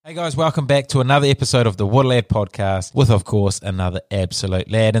Hey guys, welcome back to another episode of the What a Lad podcast with, of course, another absolute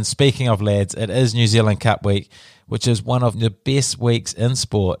lad. And speaking of lads, it is New Zealand Cup Week, which is one of the best weeks in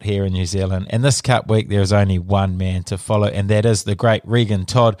sport here in New Zealand. And this Cup Week, there is only one man to follow, and that is the great Regan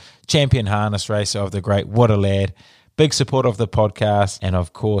Todd, champion harness racer of the great What a Lad. Big supporter of the podcast, and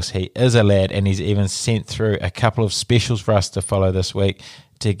of course, he is a lad, and he's even sent through a couple of specials for us to follow this week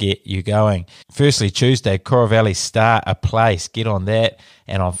to get you going. Firstly, Tuesday, Cora Valley Star, a place, get on that.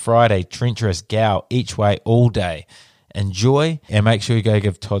 And on Friday, Treacherous Gal, each way, all day. Enjoy, and make sure you go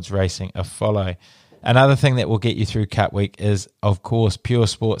give Todd's Racing a follow. Another thing that will get you through Cup Week is, of course, Pure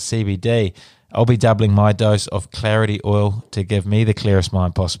Sport CBD. I'll be doubling my dose of Clarity Oil to give me the clearest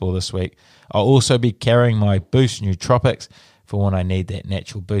mind possible this week. I'll also be carrying my Boost Nootropics for when I need that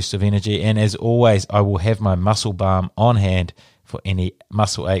natural boost of energy. And as always, I will have my Muscle Balm on hand for any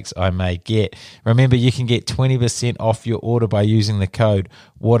muscle aches I may get. Remember, you can get 20% off your order by using the code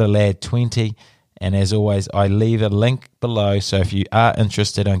WHATALAD20. And as always, I leave a link below, so if you are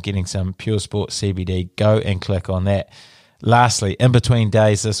interested in getting some Pure Sport CBD, go and click on that. Lastly, in between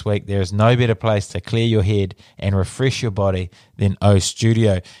days this week, there is no better place to clear your head and refresh your body than O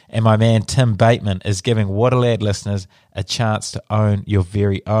Studio. And my man Tim Bateman is giving What a Lad listeners a chance to own your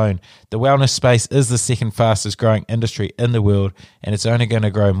very own. The wellness space is the second fastest growing industry in the world, and it's only going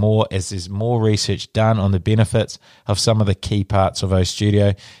to grow more as there's more research done on the benefits of some of the key parts of O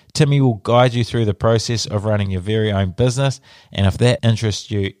Studio. Timmy will guide you through the process of running your very own business, and if that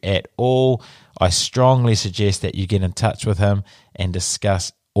interests you at all, I strongly suggest that you get in touch with him and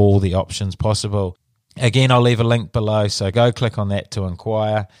discuss all the options possible. Again, I'll leave a link below, so go click on that to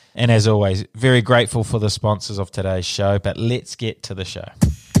inquire. And as always, very grateful for the sponsors of today's show, but let's get to the show.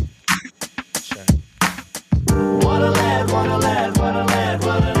 What a lad, what a lad, what a lad,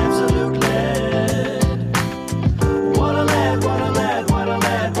 what an absolute lad. What a lad, what a lad, what a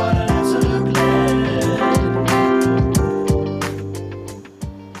lad, what an absolute lad.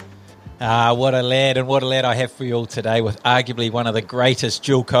 What a lad, and what a lad I have for you all today with arguably one of the greatest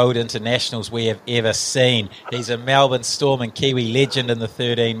dual code internationals we have ever seen. He's a Melbourne Storm and Kiwi legend in the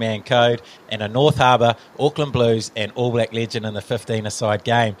 13-man code, and a North Harbour, Auckland Blues and All Black legend in the 15-a-side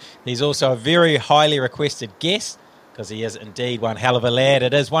game. He's also a very highly requested guest, because he is indeed one hell of a lad.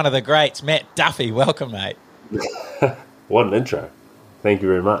 It is one of the greats, Matt Duffy. Welcome, mate. What an intro. Thank you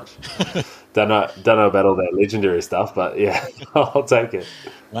very much. Don't know about all that legendary stuff, but yeah, I'll take it.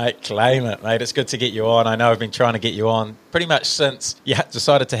 Mate, claim it, mate. It's good to get you on. I know I've been trying to get you on pretty much since you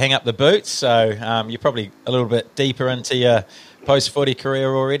decided to hang up the boots, so you're probably a little bit deeper into your post-footy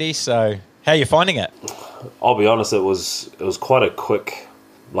career already, so how are you finding it? I'll be honest, it was quite a quick,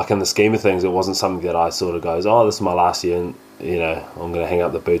 like in the scheme of things, it wasn't something that I sort of goes, oh, this is my last year and, you know, I'm going to hang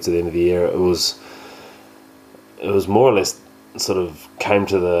up the boots at the end of the year. It was more or less sort of came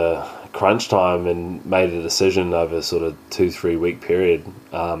to the crunch time and made a decision over sort of 2-3 week period,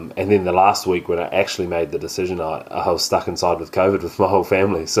 and then the last week when I actually made the decision, I was stuck inside with COVID with my whole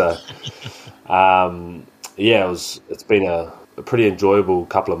family. So it's been a pretty enjoyable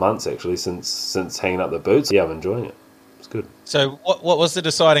couple of months actually since hanging up the boots. Yeah, I'm enjoying it. It's good. So what was the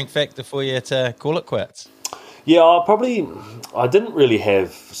deciding factor for you to call it quits? Yeah, I didn't really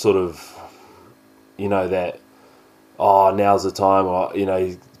have sort of, you know, that, oh, now's the time, or, you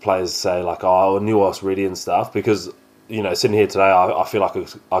know, players say like, oh, I knew I was ready and stuff, because, you know, sitting here today, I feel like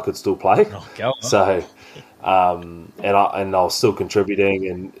I could still play. Oh, go on. So, and I was still contributing,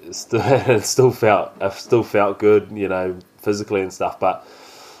 and it still felt good, you know, physically and stuff. But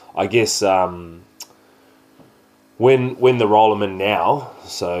I guess when the role I'm in now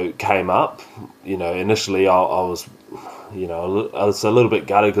came up, you know, initially I was, you know, I was a little bit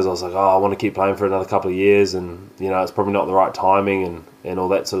gutted, because I was like, oh, I want to keep playing for another couple of years, and, you know, it's probably not the right timing and all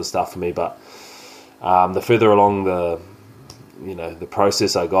that sort of stuff for me. But the further along the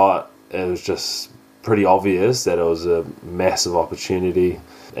process I got, it was just pretty obvious that it was a massive opportunity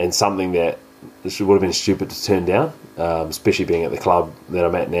and something that would have been stupid to turn down, especially being at the club that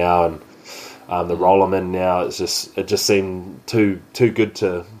I'm at now, and the role I'm in now. It just seemed too good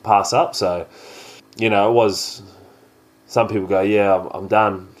to pass up. So, you know, it was. Some people go, yeah, I'm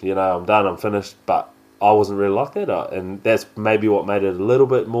done, you know, I'm finished, but I wasn't really like that, and that's maybe what made it a little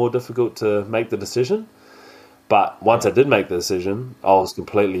bit more difficult to make the decision. But once I did make the decision, I was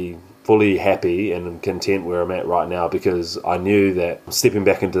fully happy and content where I'm at right now, because I knew that stepping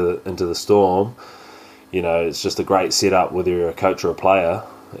back into the Storm, you know, it's just a great setup whether you're a coach or a player.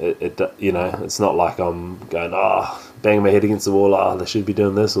 You know, it's not like I'm going, banging my head against the wall, they should be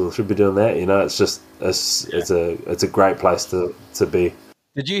doing this or they should be doing that. You know, it's just it's a great place to be.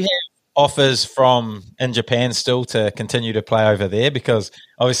 Did you offers from in Japan still to continue to play over there? Because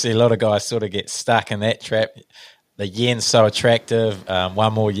obviously a lot of guys sort of get stuck in that trap. The yen's so attractive.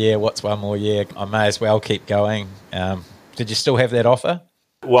 One more year. What's one more year? I may as well keep going. Did you still have that offer?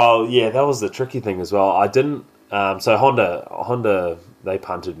 Well, yeah, that was the tricky thing as well. I didn't. So Honda, they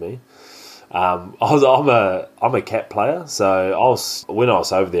punted me. I'm a cat player, so when I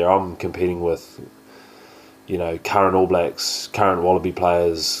was over there, I'm competing with, current All Blacks, current Wallaby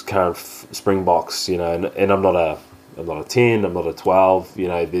players, current Springboks, and I'm not a 10, I'm not a 12.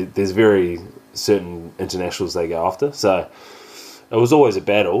 There's very certain internationals they go after, so it was always a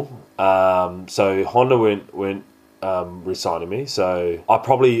battle. So Honda went re-signing me. So I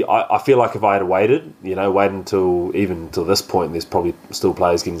feel like if I had waited until this point, there's probably still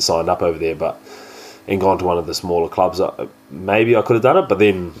players getting signed up over there, and gone to one of the smaller clubs, maybe I could have done it. But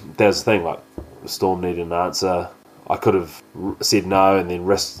then there's the thing, like Storm needed an answer. I could have said no and then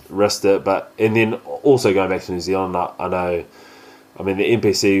risked it. And then also going back to New Zealand, I know, the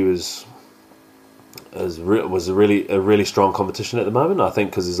NPC was a really strong competition at the moment. I think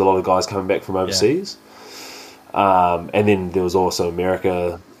because there's a lot of guys coming back from overseas. Yeah. And then there was also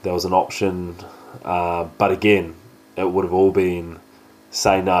America. There was an option, but again, it would have all been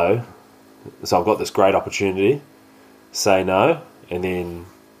say no. So I've got this great opportunity, say no, and then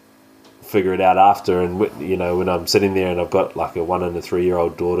figure it out after. And when I'm sitting there and I've got like a 1 and a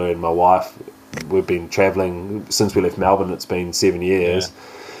 3-year-old daughter and my wife, we've been travelling since we left Melbourne. It's been 7 years. Yeah.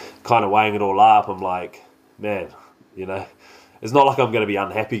 Kind of weighing it all up, I'm like, man, it's not like I'm going to be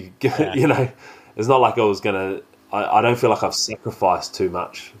unhappy. Yeah. It's not like I was going to... I don't feel like I've sacrificed too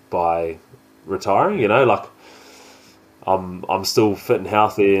much by retiring, like I'm still fit and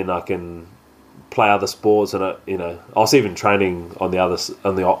healthy and I can play other sports. And, I was even training on the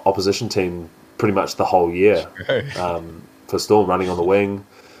opposition team pretty much the whole year for Storm, running on the wing,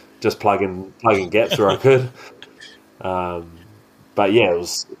 just plugging gaps where I could. But yeah, it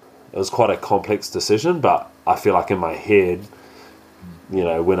was quite a complex decision, but I feel like in my head,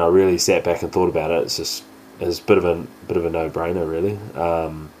 when I really sat back and thought about it, it's a bit of a no-brainer, really.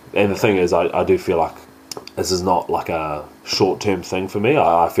 And the thing is, I do feel like this is not like a short-term thing for me.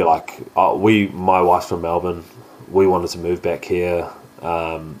 I feel like my wife's from Melbourne. We wanted to move back here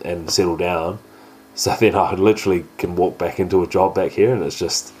and settle down. So then I literally can walk back into a job back here, and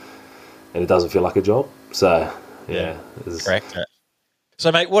it doesn't feel like a job. So yeah, correct.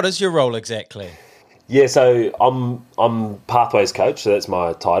 So mate, what is your role exactly? Yeah, so I'm Pathways coach, so that's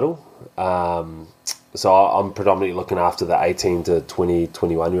my title. So I'm predominantly looking after the 18 to 20,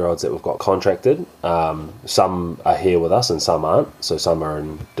 21-year-olds that we've got contracted. Some are here with us and some aren't. So some are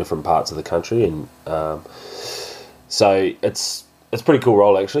in different parts of the country, and so it's a pretty cool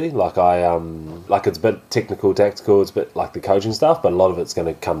role actually. Like it's a bit technical, tactical. It's a bit like the coaching stuff, but a lot of it's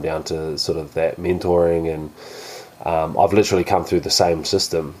going to come down to sort of that mentoring. And I've literally come through the same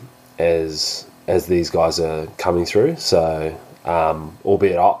system as these guys are coming through. So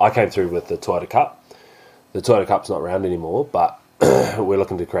albeit I came through with the Toyota Cup. The Toyota Cup's not around anymore, but we're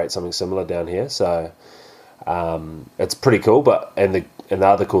looking to create something similar down here. So it's pretty cool. And the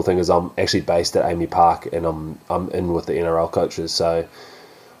other cool thing is I'm actually based at Amy Park, and I'm in with the NRL coaches. So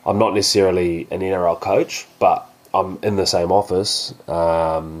I'm not necessarily an NRL coach, but I'm in the same office.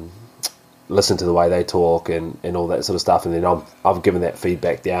 Listen to the way they talk and all that sort of stuff, and then I'm giving that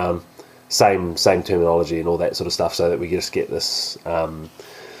feedback down. Same terminology and all that sort of stuff, so that we just get this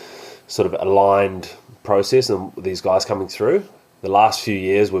sort of aligned process and these guys coming through. The last few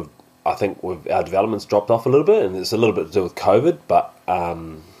years, our development's dropped off a little bit, and it's a little bit to do with COVID. But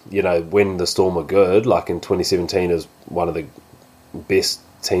when the Storm were good, like in 2017, is one of the best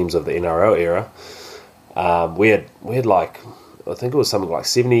teams of the NRL era. We had like, I think it was something like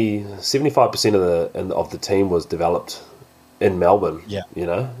 75% of the team was developed in Melbourne. Yeah,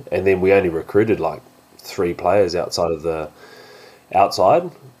 and then we only recruited like 3 players outside.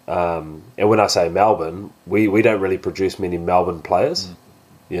 And when I say Melbourne, we don't really produce many Melbourne players,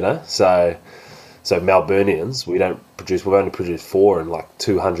 So Melburnians, we've only produced 4 and like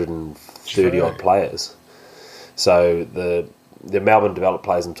 230 odd players. So the Melbourne developed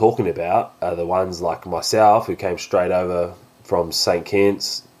players I'm talking about are the ones like myself who came straight over from St.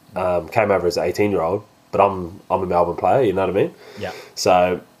 Kitts, came over as an 18-year-old, but I'm a Melbourne player, you know what I mean? Yeah.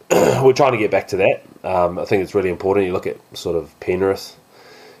 So we're trying to get back to that. I think it's really important. You look at sort of Penrith,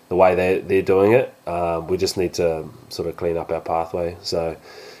 the way they're doing it. We just need to sort of clean up our pathway. So,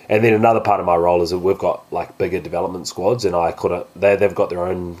 and then another part of my role is that we've got like bigger development squads, and they've got their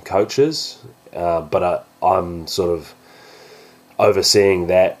own coaches, but I'm sort of overseeing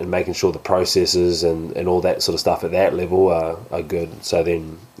that and making sure the processes and all that sort of stuff at that level are good. So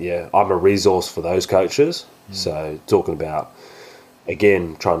then, yeah, I'm a resource for those coaches. So talking about,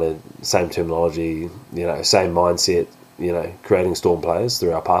 again, trying to, same terminology, same mindset, creating Storm players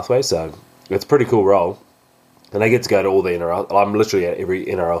through our pathway. So it's a pretty cool role. And I get to go to all the NRL. I'm literally at every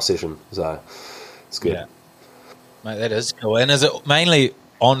NRL session, so it's good. Yeah. Mate, that is cool. And is it mainly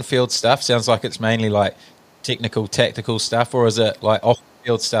on-field stuff? Sounds like it's mainly like technical, tactical stuff, or is it like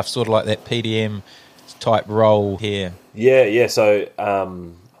off-field stuff, sort of like that PDM type role here? Yeah. So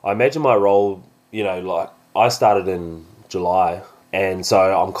I imagine my role, like I started in July, and so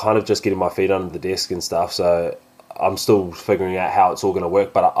I'm kind of just getting my feet under the desk and stuff. So I'm still figuring out how it's all going to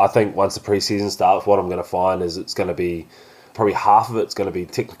work. But I think once the preseason starts, what I'm going to find is it's going to be probably half of it's going to be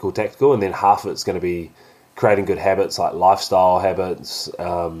technical, tactical, and then half of it's going to be creating good habits like lifestyle habits,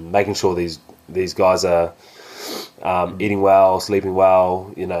 making sure these guys are eating well, sleeping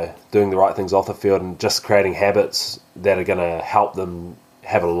well, doing the right things off the field, and just creating habits that are going to help them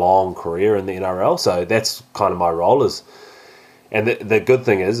have a long career in the NRL. So that's kind of my role and the good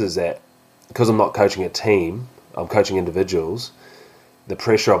thing is that because I'm not coaching a team, I'm coaching individuals, the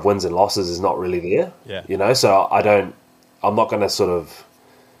pressure of wins and losses is not really there. Yeah. So I'm not going to sort of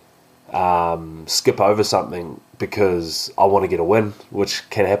skip over something because I want to get a win, which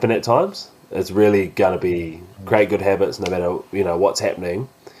can happen at times. It's really going to be create good habits no matter, what's happening.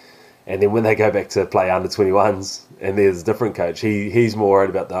 And then when they go back to play under 21s and there's a different coach, he's more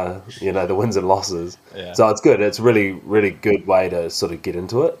worried about the wins and losses. Yeah. So it's good. It's a really, really good way to sort of get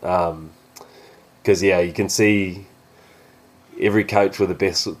into it. Because, you can see every coach with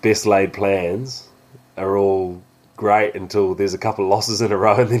the best laid plans are all great until there's a couple of losses in a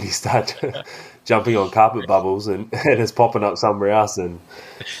row, and then you start jumping on carpet bubbles and it's popping up somewhere else. And,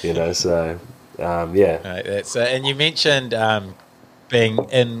 so, yeah. Right, and you mentioned being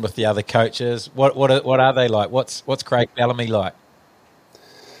in with the other coaches. What are they like? What's Craig Bellamy like?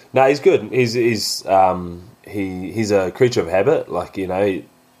 No, he's good. He's a creature of habit. Like,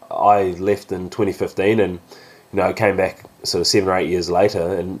 I left in 2015 and, I came back sort of 7 or 8 years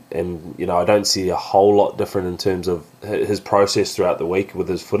later and I don't see a whole lot different in terms of his process throughout the week with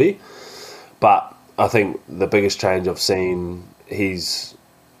his footy. But I think the biggest change I've seen, he's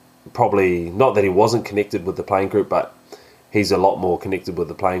probably, not that he wasn't connected with the playing group, but he's a lot more connected with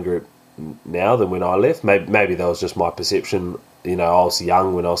the playing group now than when I left. Maybe that was just my perception. I was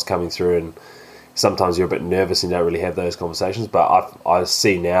young when I was coming through, and sometimes you're a bit nervous and you don't really have those conversations. But I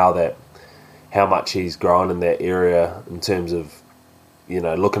see now that how much he's grown in that area in terms of,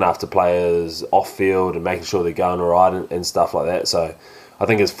 looking after players off field and making sure they're going all right and stuff like that. So I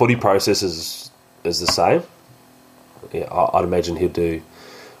think his footy process is the same. Yeah, I'd imagine he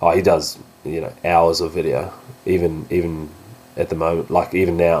does, hours of video, even at the moment, like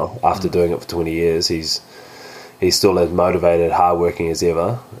even now, after doing it for 20 years, he's still as motivated, hardworking as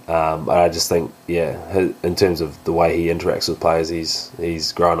ever. I just think, in terms of the way he interacts with players,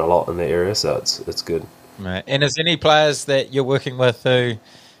 he's grown a lot in that area, so it's good. Right. And is there any players that you're working with who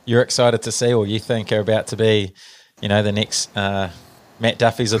you're excited to see, or you think are about to be, the next Matt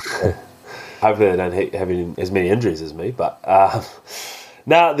Duffy's? Hopefully they don't have as many injuries as me, but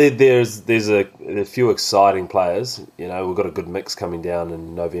no, there's a few exciting players. We've got a good mix coming down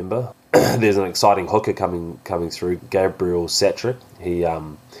in November. There's an exciting hooker coming through, Gabriel Satrick. He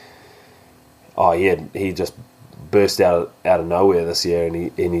just burst out of nowhere this year,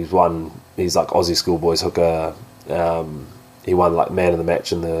 and he's won. He's like Aussie schoolboys hooker. He won like man of the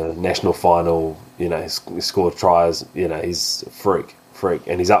match in the national final. He scored tries. He's a freak,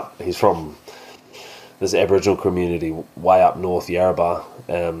 and he's from this Aboriginal community way up north,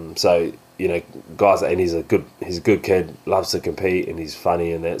 Yarrabah. So guys, and he's a good kid, loves to compete, and he's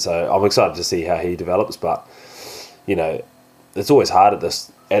funny and that. So I'm excited to see how he develops. But it's always hard at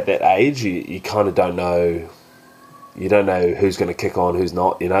that age. You kind of don't know. You don't know who's going to kick on, who's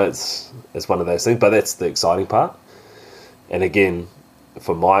not. It's one of those things. But that's the exciting part. And again,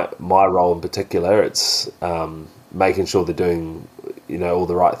 for my role in particular, it's making sure they're doing all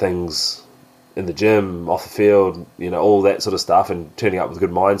the right things in the gym, off the field, all that sort of stuff, and turning up with a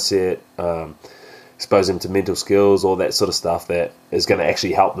good mindset, expose them to mental skills, all that sort of stuff that is going to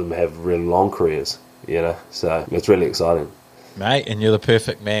actually help them have really long careers, So it's really exciting. Mate, and you're the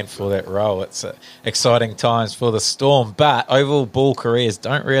perfect man for that role. It's exciting times for the Storm, but overall ball careers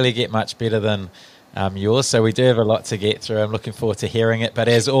don't really get much better than yours, so we do have a lot to get through. I'm looking forward to hearing it, but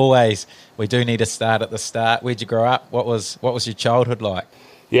as always, we do need to start at the start. Where'd you grow up? What was your childhood like?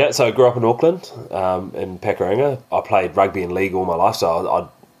 Yeah, so I grew up in Auckland, in Pakuranga. I played rugby and league all my life, so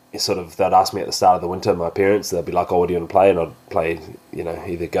sort of, they'd ask me at the start of the winter, my parents, they'd be like, oh, what do you want to play? And I'd play,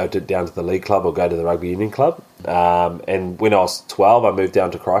 either down to the league club or go to the rugby union club. And when I was 12, I moved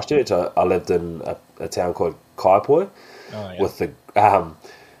down to Christchurch. I lived in a town called Kaiapoi with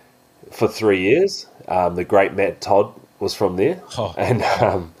for 3 years. The great Matt Todd was from there. And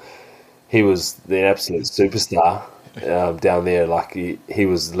he was the absolute superstar down there. Like he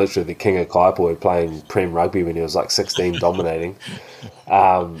was literally the king of Kaiapoi, playing Prem rugby when he was like 16, dominating.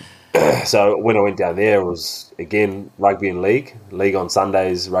 So when I went down there, it was, again, rugby and league on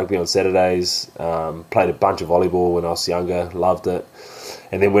Sundays, rugby on Saturdays. Played a bunch of volleyball when I was younger, loved it.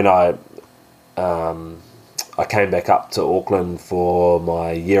 And then when I came back up to Auckland for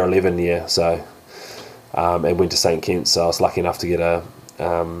my year 11 year, so and went to St Kitts. So I was lucky enough to get a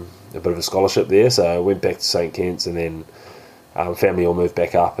bit of a scholarship there. So I went back to St Kitts, and then family all moved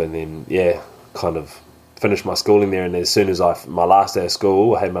back up, and then kind of finished my schooling there. And as soon as my last day of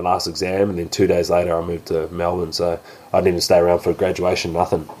school, I had my last exam, and then 2 days later I moved to Melbourne. So I didn't even stay around for graduation,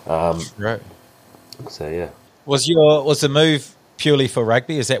 nothing. Right. So yeah. Was the move purely for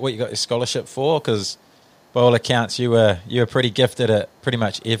rugby? Is that what you got your scholarship for? Because by all accounts, you were pretty gifted at pretty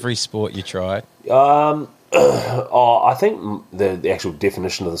much every sport you tried. I think the actual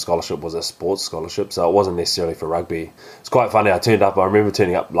definition of the scholarship was a sports scholarship, so it wasn't necessarily for rugby. It's quite funny. I remember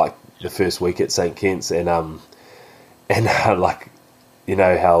turning up like the first week at St Kitts, and like,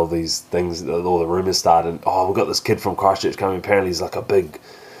 how these things, all the rumours started. Oh, we've got this kid from Christchurch coming. Apparently, he's like a big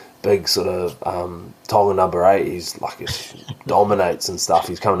sort of Tonga number 8. He's like, dominates and stuff.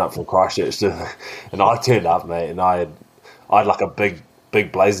 He's coming up from Christchurch, and I turned up, mate, and I had like a big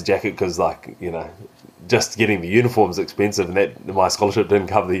blazer jacket because, like, just getting the uniform's expensive, and that my scholarship didn't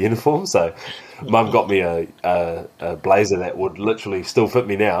cover the uniform. So Mum got me a blazer that would literally still fit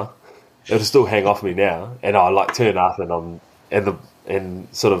me now. It would still hang off me now. And I like turn up, and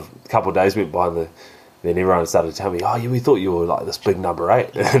sort of a couple of days went by, and then everyone started telling me, oh, we thought you were like this big number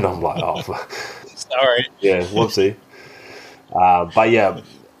 8. And I'm like, oh, sorry. Yeah, whoopsie. But yeah,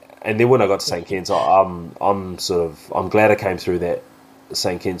 and then when I got to St Kitts, I'm glad I came through that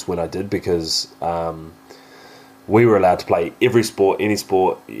St Kitts when I did, because we were allowed to play every sport, any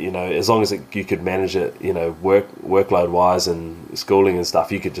sport, as long as you could manage it, workload wise and schooling and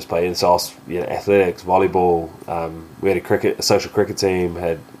stuff, you could just play. And so I was, athletics, volleyball, we had a social cricket team,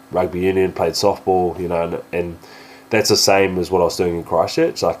 had rugby union, played softball, and that's the same as what I was doing in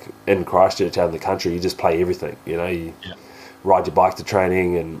Christchurch. Like in Christchurch, out in the country, you just play everything, you ride your bike to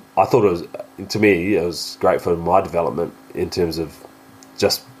training. And I thought to me, it was great for my development in terms of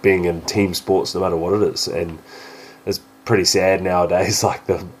just being in team sports, no matter what it is. And it's pretty sad nowadays, like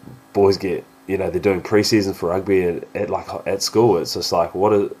the boys get, they're doing pre-season for rugby at school. It's just like,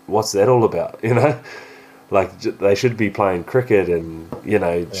 what's that all about? Like they should be playing cricket and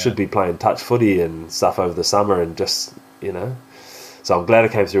should be playing touch footy and stuff over the summer, and just so I'm glad I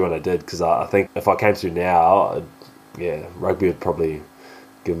came through when I did, because I think if I came through now, rugby would probably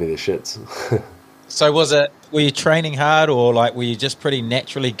give me the shits. So were you training hard, or like were you just pretty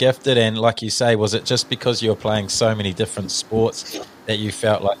naturally gifted? And like you say, was it just because you were playing so many different sports that you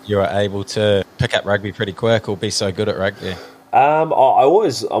felt like you were able to pick up rugby pretty quick, or be so good at rugby? I've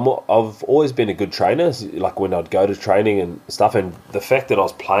always been a good trainer. Like when I'd go to training and stuff, and the fact that I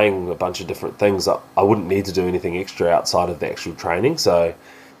was playing a bunch of different things, I wouldn't need to do anything extra outside of the actual training. So,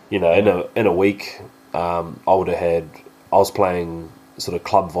 in a week, I was playing sort of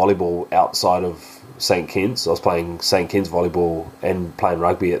club volleyball outside of St Kitts. I was playing St Kitts volleyball and playing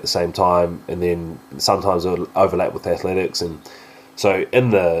rugby at the same time, and then sometimes it would overlap with athletics. And so in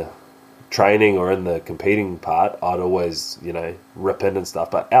the training or in the competing part, I'd always rip in and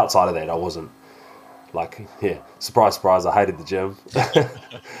stuff, but outside of that I wasn't, like, surprise I hated the gym.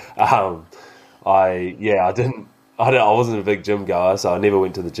 I wasn't a big gym goer, so I never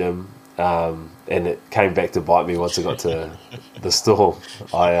went to the gym, and it came back to bite me once I got to the store.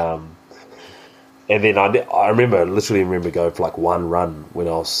 And then I literally remember going for like one run when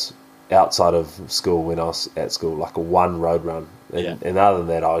I was outside of school, when I was at school, like a one road run. And other than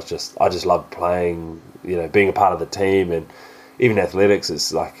that, I just loved playing, being a part of the team, and even athletics.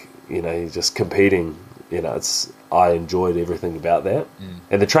 It's like, just competing. I enjoyed everything about that,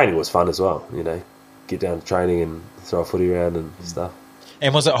 and the training was fun as well. Get down to training and throw a footy around and stuff.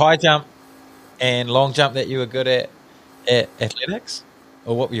 And was it high jump and long jump that you were good at athletics,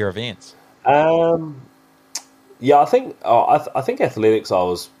 or what were your events? I think athletics.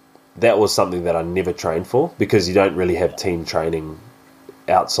 That was something that I never trained for, because you don't really have team training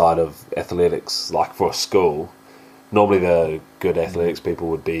outside of athletics, like for a school. normally the good athletics people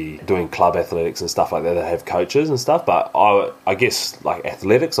would be doing club athletics and stuff like that. They have coaches and stuff, but I guess like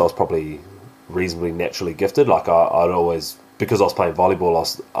athletics, I was probably reasonably naturally gifted. Like I'd always, because I was playing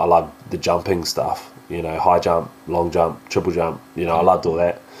volleyball, I loved the jumping stuff, you know, high jump, long jump, triple jump, you know, I loved all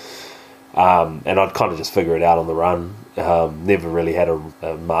that. And I'd kind of just figure it out on the run. Never really had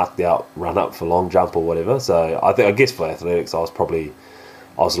a marked out run up for long jump or whatever. So I guess for athletics, I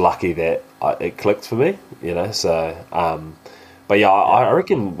was lucky that it clicked for me, you know. So, but yeah, I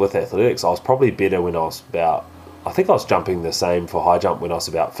reckon with athletics, I was probably better when I was about. I think I was jumping the same for high jump when I was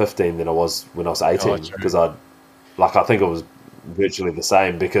about 15 than I was when I was 18, because I think it was virtually the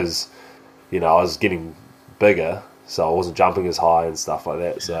same because, you know, I was getting bigger, so I wasn't jumping as high and stuff like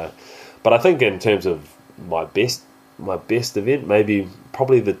that. So, but I think in terms of my best event,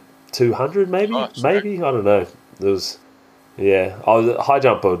 probably the 200, maybe I don't know. There was. Yeah, high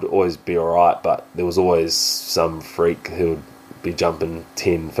jump would always be alright, but there was always some freak who would be jumping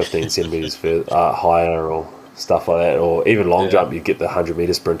 10, 15 centimetres higher or stuff like that. Or even long jump, you'd get the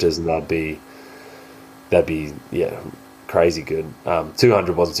 100-metre sprinters and they'd be crazy good.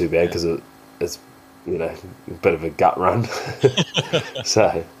 200 wasn't too bad because it's, you know, a bit of a gut run.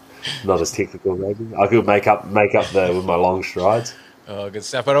 So, not as technical maybe. I could make up with my long strides. Oh, good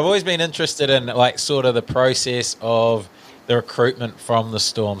stuff. But I've always been interested in like sort of the process of the recruitment from the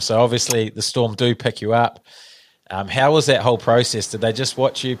Storm. So obviously the Storm do pick you up. How was that whole process? Did they just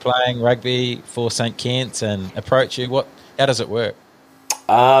watch you playing rugby for St. Kent and approach you? How does it work?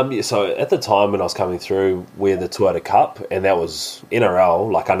 So at the time when I was coming through, we're the Toyota Cup, and that was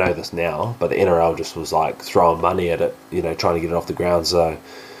NRL. Like I know this now, but the NRL just was like throwing money at it, you know, trying to get it off the ground. So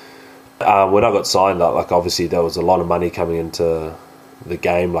when I got signed up, like obviously there was a lot of money coming into the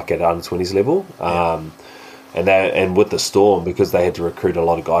game, like at under 20s level. And with the Storm, because they had to recruit a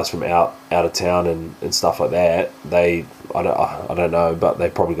lot of guys from out of town and stuff like that, I don't know, but they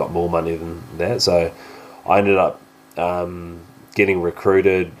probably got more money than that. So I ended up getting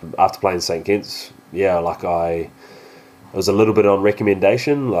recruited after playing St. Kitts. Yeah, like it was a little bit on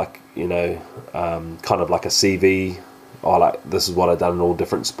recommendation, like, you know, kind of like a CV. Like this is what I've done in all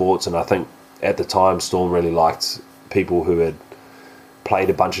different sports, and I think at the time Storm really liked people who had played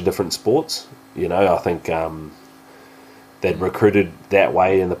a bunch of different sports. You know, I think they'd recruited that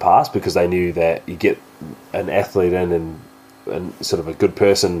way in the past because they knew that you get an athlete in and sort of a good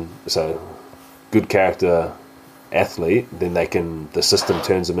person, so good character athlete, then the system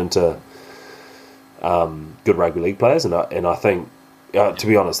turns them into good rugby league players. And I think, to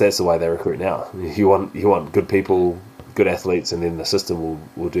be honest, that's the way they recruit now. You want good people, good athletes, and then the system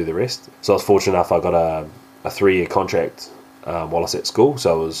will do the rest. So I was fortunate enough, I got a 3-year contract while I was at school.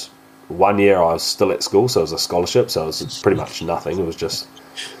 So it was 1 year I was still at school, so it was a scholarship, so it was pretty much nothing. It was just,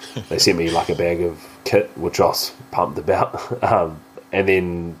 they sent me like a bag of kit, which I was pumped about. And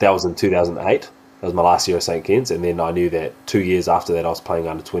then that was in 2008. That was my last year at St. Kitts, and then I knew that 2 years after that I was playing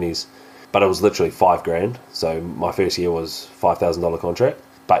under 20s, but it was literally $5,000. So my first year was $5,000 contract,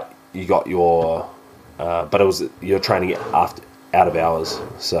 but you got your, but it was, you're training out of hours,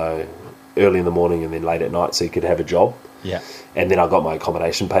 so early in the morning and then late at night, so you could have a job. Yeah. And then I got my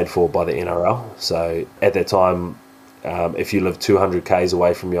accommodation paid for by the NRL. So at that time, if you lived 200 k's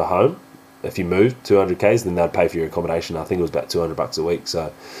away from your home, if you moved 200 k's, then they'd pay for your accommodation. I think it was about $200 a week.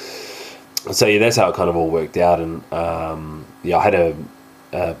 So yeah, that's how it kind of all worked out. And I had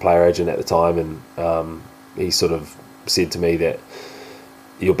a player agent at the time, and he sort of said to me that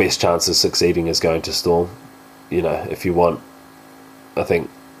your best chance of succeeding is going to Storm. You know, if you want, I think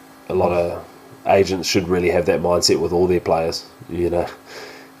a lot of agents should really have that mindset with all their players. You know,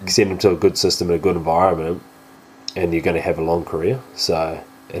 send them to a good system and a good environment, and you're going to have a long career. So,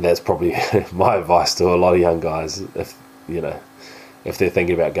 and that's probably my advice to a lot of young guys. If they're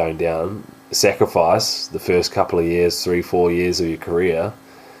thinking about going down, sacrifice the first couple of years, 3-4 years of your career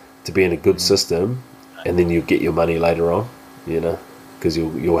to be in a good system, and then you'll get your money later on. You know, because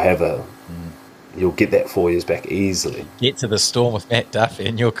you'll get that 4 years back easily. Get to the Storm with Matt Duffy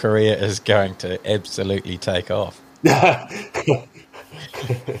and your career is going to absolutely take off. Yeah.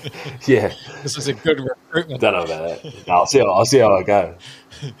 This is a good recruitment. Don't know about that. I'll see how I go.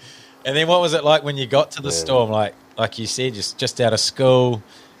 And then what was it like when you got to the Storm? Like you said, just out of school,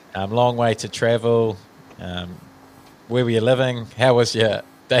 long way to travel. Where were you living? How was your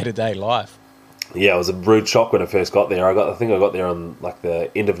day-to-day life? Yeah, it was a rude shock when I first got there. I think I got there on like the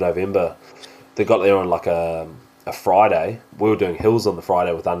end of November. They got there on like a Friday. We were doing hills on the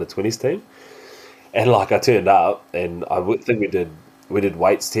Friday with under 20s team, and like I turned up, and I think we did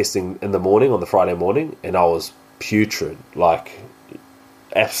weights testing in the morning on the Friday morning, and I was putrid, like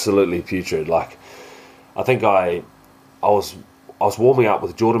absolutely putrid. Like I think I I was warming up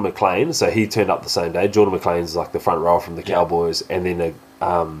with Jordan McLean, so he turned up the same day. Jordan McLean's like the front row from the Cowboys, and then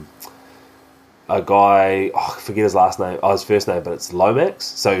a guy, I forget his last name, his first name, but it's Lomax.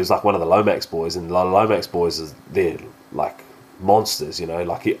 So he was like one of the Lomax boys, and the Lomax boys they're like monsters, you know.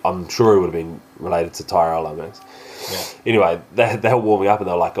 Like I'm sure he would have been related to Tyrell Lomax. Yeah. Anyway, they were warming up and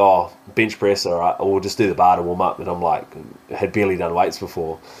they were like, "Oh, bench press, all right, or we'll just do the bar to warm up." And I'm like, had barely done weights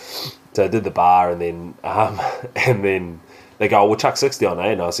before, so I did the bar, and then they go, "We'll chuck 60 on,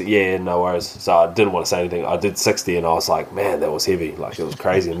 eh?" And I was like, "Yeah, no worries." So I didn't want to say anything. I did 60, and I was like, "Man, that was heavy. Like it was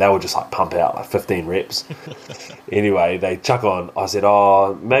crazy." And they would just like pump out like 15 reps. Anyway, they chuck on. I said,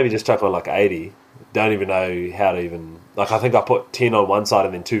 "Oh, maybe just chuck on like 80." Don't even know how to even, like, I think I put 10 on one side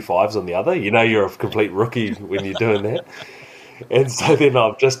and then 2 5s on the other. You know, you're a complete rookie when you're doing that. And so then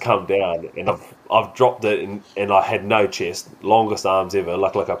I've just come down and I've dropped it, and I had no chest, longest arms ever,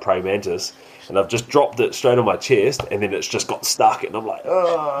 like a praying mantis. And I've just dropped it straight on my chest, and then it's just got stuck, and I'm like,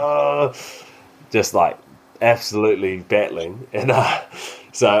 just like absolutely battling. And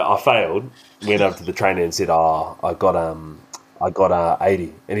so I failed, went over to the trainer and said, "Oh, I got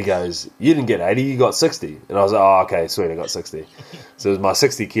 80." And he goes, "You didn't get 80, you got 60. And I was like, "Oh, okay, sweet, I got 60. So it was my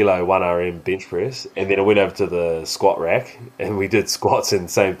 60 kilo 1RM bench press. And then I went over to the squat rack and we did squats and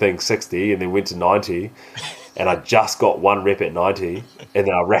same thing, 60, and then went to 90. And I just got one rep at 90. And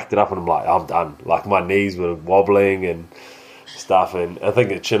then I racked it up and I'm like, I'm done. Like my knees were wobbling and stuff. And I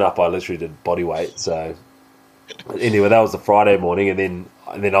think at chin up, I literally did body weight. So anyway, that was the Friday morning. And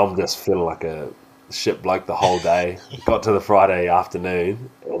then I'm just feeling like a shit bloke the whole day. Got to the Friday afternoon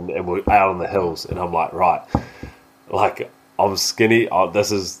and we're out on the hills, and I'm like, right, like I'm skinny. I'm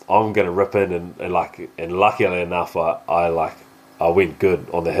gonna rip in and luckily enough, I went good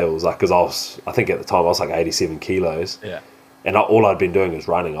on the hills, like because I think at the time I was like 87 kilos. Yeah, and all I'd been doing was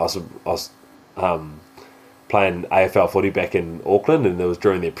running. I was playing AFL footy back in Auckland, and it was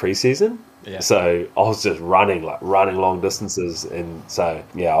during their preseason. Yeah. So I was just running long distances, and so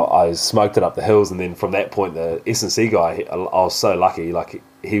yeah, I smoked it up the hills. And then from that point, the S&C guy, I was so lucky. Like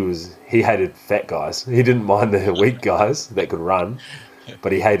he hated fat guys. He didn't mind the weak guys that could run,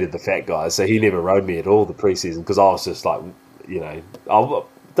 but he hated the fat guys. So he never rode me at all the preseason because I was just like, you know, I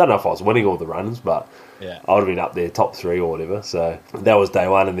don't know if I was winning all the runs, but yeah, I would have been up there top 3 or whatever. So that was day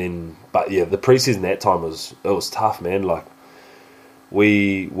one, and then but yeah, the preseason that time was tough, man. Like,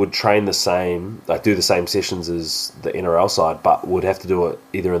 we would train the same, like do the same sessions as the NRL side, but would have to do it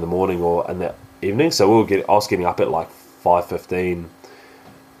either in the morning or in the evening. So I was getting up at like 5:15,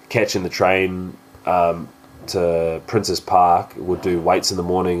 catching the train to Princess Park, would do weights in the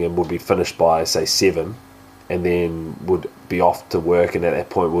morning and would be finished by say 7, and then would be off to work. And at that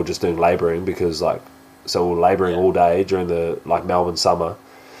point we were just doing labouring because we were labouring all day during the like Melbourne summer.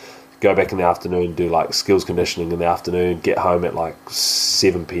 Go back in the afternoon, do like skills conditioning in the afternoon, get home at like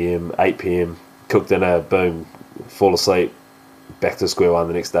 7 p.m, 8 p.m, cook dinner, boom, fall asleep, back to square one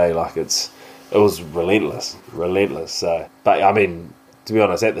the next day. Like it was relentless. So, but I mean, to be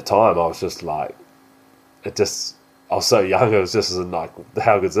honest, at the time I was just like, I was so young. It was just like,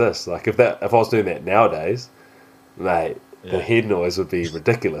 how good's this? Like if I was doing that nowadays, mate, the head noise would be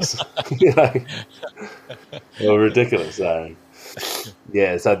ridiculous. You know, it was ridiculous. So.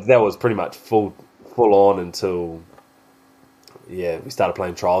 Yeah, so that was pretty much full on until we started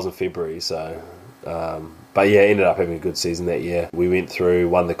playing trials in February. So, but yeah, ended up having a good season that year. We went through,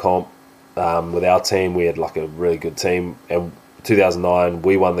 won the comp with our team. We had like a really good team. And 2009,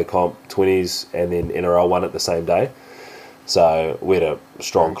 we won the comp 20s, and then NRL won it the same day. So we had a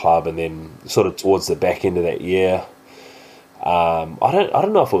strong club. And then sort of towards the back end of that year, I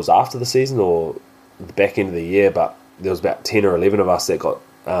don't know if it was after the season or the back end of the year, but there was about 10 or 11 of us that got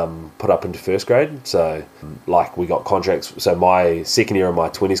put up into first grade. So like we got contracts. So my second year of my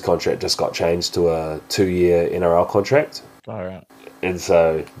 20s contract just got changed to a 2-year NRL contract. All right. And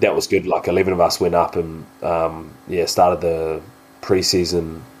so that was good. Like 11 of us went up and started the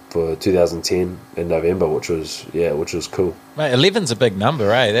pre-season for 2010 in November, which was cool. Mate, 11's a big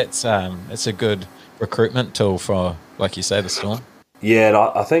number, eh? That's it's a good recruitment tool for, like you say, the Storm. Yeah, and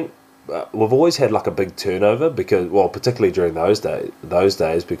I think we've always had like a big turnover because, well, particularly during those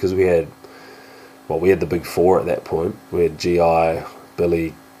days, because we had the big 4 at that point. We had GI,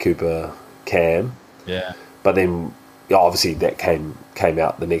 Billy, Cooper, Cam. Yeah. But then obviously that came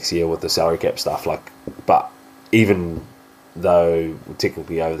out the next year with the salary cap stuff. Like, but even though we're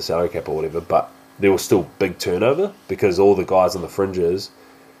technically over the salary cap or whatever, but there was still big turnover because all the guys on the fringes,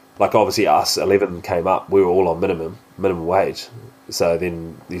 like obviously us 11 came up, we were all on minimum wage. So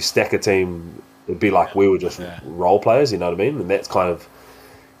then you stack a team, it'd be like we were just role players, you know what I mean? And that's kind of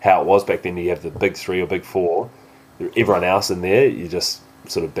how it was back then. You have the big 3 or big 4, everyone else in there, you just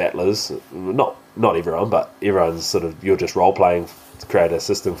sort of battlers. Not everyone, but everyone's sort of, you're just role playing to create a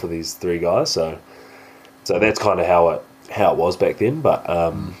system for these three guys. So that's kind of how it was back then. But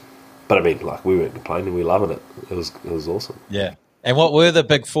I mean, like, we weren't complaining, we were loving it. It was awesome. Yeah. And what were the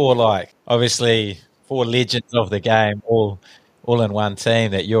big four like? Obviously, four legends of the game, all in one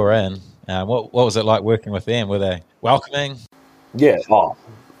team that you're in. What was it like working with them? Were they welcoming? Yeah,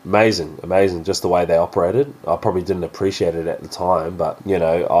 amazing. Just the way they operated. I probably didn't appreciate it at the time, but you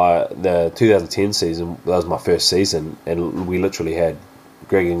know, the 2010 season, that was my first season, and we literally had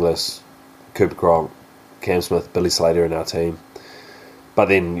Greg Inglis, Cooper Cronk, Cam Smith, Billy Slater in our team. But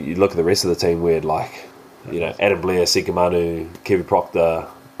then you look at the rest of the team, we had like, you know, Adam Blair, Sika Manu, Kevin Proctor,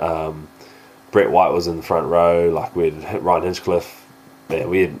 Brett White was in the front row. Like, we had Ryan Hinchcliffe. Yeah,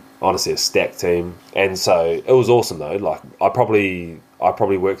 we had honestly a stacked team, and so it was awesome though. Like, I probably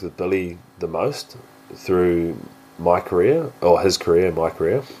worked with Billy the most through my career, or his career, my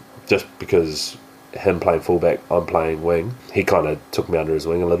career, just because him playing fullback, I'm playing wing. He kind of took me under his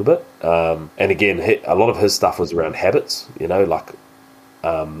wing a little bit, and again, a lot of his stuff was around habits. You know, like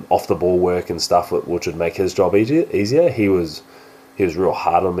off the ball work and stuff, which would make his job easier. He was real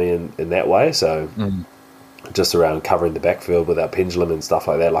hard on me in that way. So. Just around covering the backfield with our pendulum and stuff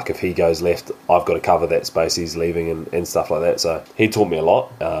like that. Like, if he goes left, I've got to cover that space he's leaving and stuff like that. So he taught me a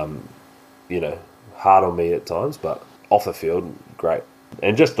lot. You know, hard on me at times, but off the field, great.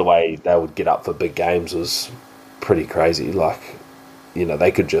 And just the way they would get up for big games was pretty crazy. Like, you know,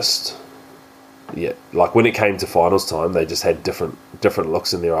 they could just, yeah. Like, when it came to finals time, they just had different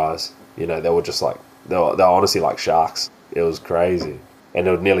looks in their eyes. You know, they were just like, they were honestly like sharks. It was crazy, and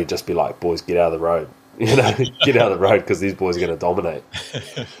it would nearly just be like, boys, get out of the road. You know, get out of the road because these boys are going to dominate.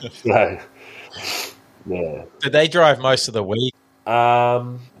 So, yeah. Did they drive most of the week?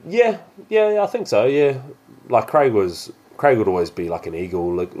 Yeah, I think so. Yeah, like Craig would always be like an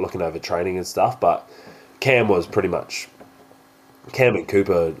eagle looking over training and stuff, but Cam and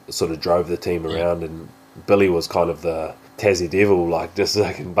Cooper sort of drove the team around, and Billy was kind of the Tassie Devil, like just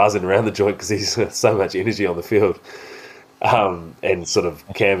like buzzing around the joint because he's got so much energy on the field. And sort of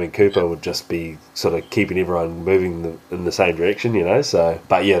Cam and Cooper would just be sort of keeping everyone moving in the same direction, you know. So,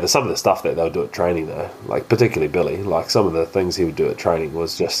 but yeah, some of the stuff that they would do at training though, like particularly Billy, like some of the things he would do at training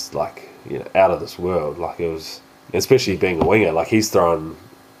was just like, you know, out of this world. Like, it was, especially being a winger, like he's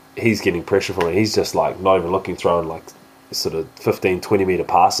getting pressure from it. He's just like not even looking, throwing like sort of 15, 20 metre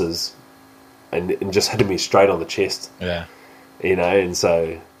passes and just hitting me straight on the chest. Yeah. You know, and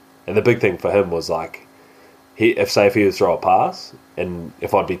the big thing for him was like, if he would throw a pass, and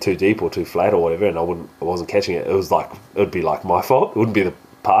if I'd be too deep or too flat or whatever, and I wasn't catching it, it would be like my fault. It wouldn't be the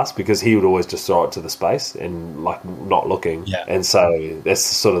pass, because he would always just throw it to the space and like not looking. Yeah. And so that's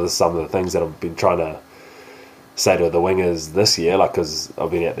sort of some of the things that I've been trying to say to the wingers this year, like, because I've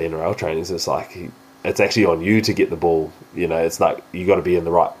been at the NRL trainings. It's like, it's actually on you to get the ball. You know, it's like you got to be in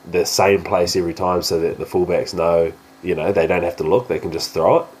the same place every time, so that the fullbacks know. You know, they don't have to look; they can just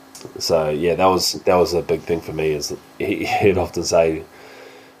throw it. So yeah, that was a big thing for me. Is he'd often say,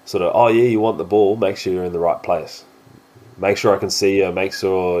 sort of, oh yeah, you want the ball, make sure you're in the right place. Make sure I can see you. Make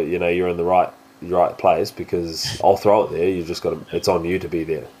sure you know you're in the right place, because I'll throw it there. You just got to. It's on you to be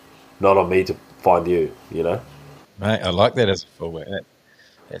there, not on me to find you. You know. Mate, I like that as a fullback.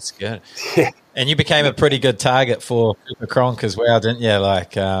 That's good. Yeah. And you became a pretty good target for Cooper Cronk as well, didn't you?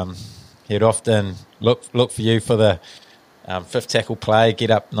 Like, he'd often look for you for the fifth tackle play,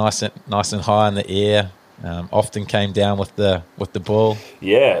 get up nice and high in the air. Often came down with the ball.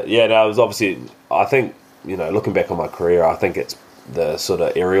 Yeah. No, it was obviously. I think, you know, looking back on my career, I think it's the sort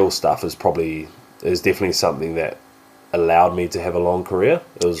of aerial stuff is definitely something that allowed me to have a long career.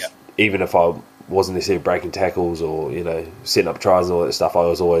 It was even if I wasn't necessarily breaking tackles or, you know, setting up tries and all that stuff, I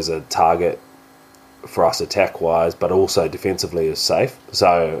was always a target for us attack wise, but also defensively is safe.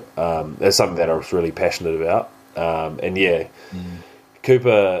 So that's something that I was really passionate about. And yeah,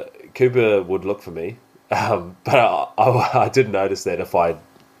 Cooper would look for me, but I did notice that if I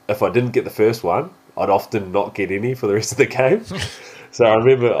didn't get the first one, I'd often not get any for the rest of the game. So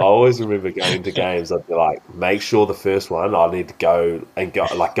I always remember going to games. I'd be like, make sure the first one, I need to go and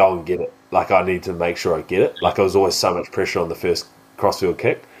get it. Like, I need to make sure I get it. Like, there was always so much pressure on the first crossfield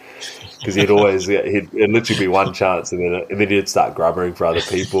kick, because it'd literally be one chance, and then he'd start grubbering for other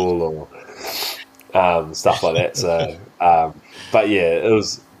people or stuff like that. So, but yeah,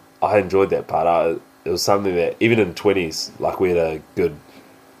 I enjoyed that part. It was something that even in 20s, like we had an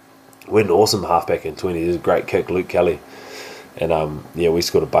awesome halfback in 20s. He was a great kick, Luke Kelly. And we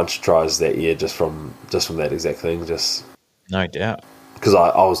scored a bunch of tries that year just from that exact thing. Just no doubt, because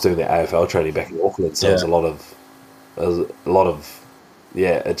I was doing the AFL training back in Auckland, so it was a lot of was a lot of,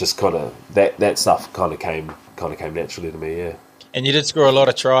 it just kind of that stuff kind of came naturally to me. Yeah. And you did score a lot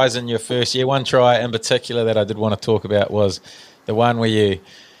of tries in your first year. One try in particular that I did want to talk about was the one where you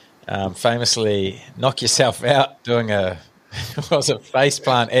famously knock yourself out doing a face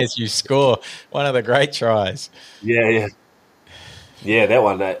plant as you score. One of the great tries. Yeah. That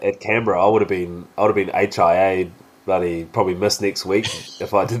one at Canberra, I would have been HIA, bloody probably miss next week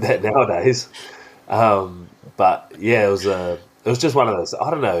if I did that nowadays. But yeah, it was just one of those. I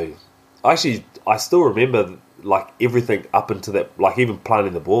don't know. Actually, I still remember like everything up into that, like even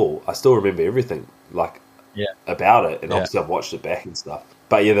planting the ball. I still remember everything like about it, and obviously I've watched it back and stuff.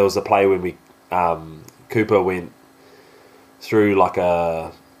 But yeah, there was a play when we Cooper went through like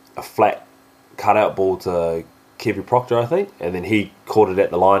a flat cutout ball to Kevin Proctor, I think, and then he caught it at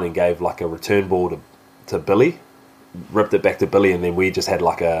the line and gave like a return ball to Billy, ripped it back to Billy, and then we just had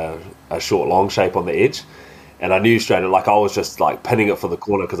like a short long shape on the edge, and I knew straight, like I was just like pinning it for the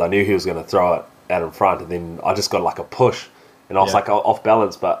corner because I knew he was going to throw it out in front, and then I just got like a push, and I was like off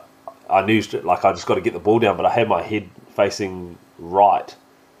balance, but I knew like I just got to get the ball down, but I had my head facing right.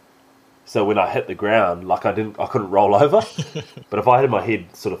 So when I hit the ground, like I couldn't roll over. But if I had my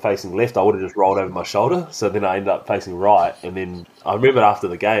head sort of facing left, I would have just rolled over my shoulder. So then I ended up facing right. And then I remember after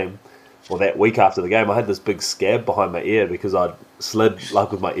the game, or that week after the game, I had this big scab behind my ear because I'd slid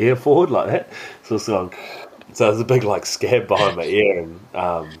like with my ear forward like that. So it's going, so there's a big like scab behind my ear. And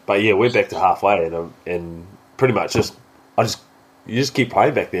but yeah, we're back to halfway, and pretty much you just keep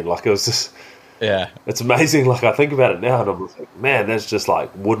playing back then. Like it was just it's amazing. Like I think about it now, and I'm like, man, that's just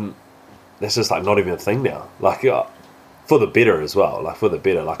like not even a thing now. Like, for the better as well. Like, for the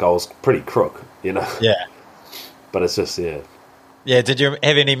better. Like, I was pretty crook, you know? Yeah. But it's just, Yeah, did you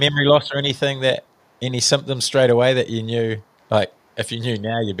have any memory loss or anything any symptoms straight away that you knew? Like, if you knew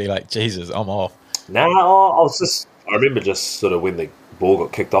now, you'd be like, Jesus, I'm off. No, I remember just sort of when the ball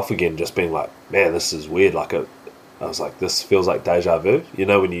got kicked off again, just being like, man, this is weird. Like, I was like, this feels like deja vu. You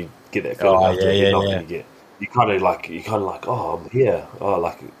know, when you get that feeling after you're not going to get... You kind of like, oh, I'm here. Oh,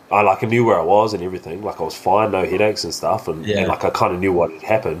 like I knew where I was and everything. Like I was fine, no headaches and stuff, and like I kind of knew what had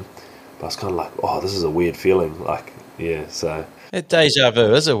happened. But I was kind of like, oh, this is a weird feeling. Like, yeah, so That deja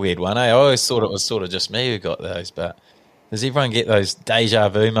vu is a weird one. I always thought it was sort of just me who got those, but does everyone get those deja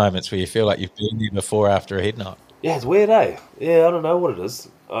vu moments where you feel like you've been there before after a head knock? Yeah, it's weird, eh? Yeah, I don't know what it is.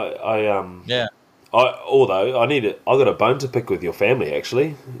 Although I got a bone to pick with your family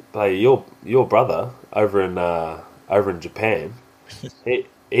actually. Hey, your brother over in Japan,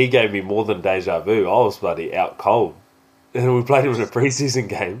 he gave me more than deja vu. I was bloody out cold, and we played him in a preseason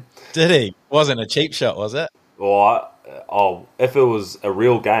game. Did he? Wasn't a cheap shot, was it? Well, if it was a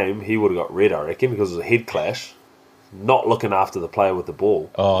real game, he would have got red, I reckon, because it was a head clash, not looking after the player with the ball.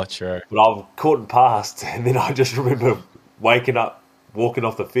 Oh, true. But I've caught and passed, and then I just remember waking up, walking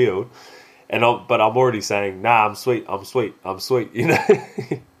off the field. But I'm already saying, nah, I'm sweet, you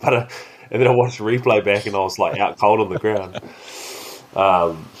know. And then I watched the replay back, and I was like out cold on the ground.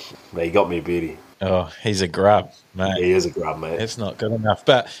 But he got me a beauty. Oh, he's a grub, mate. He is a grub, mate. It's not good enough.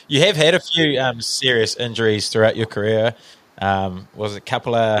 But you have had a few serious injuries throughout your career. Was it a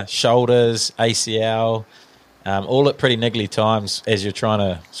couple of shoulders, ACL, all at pretty niggly times as you're trying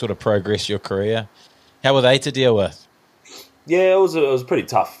to sort of progress your career. How were they to deal with? Yeah, it was a pretty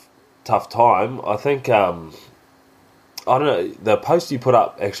tough time. I think I don't know, the post you put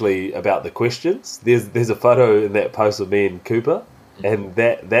up actually about the questions, there's a photo in that post of me and Cooper, and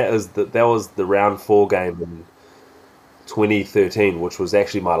that was the round 4 game in 2013, which was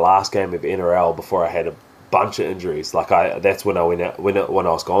actually my last game of NRL before I had a bunch of injuries. Like that's when I went out when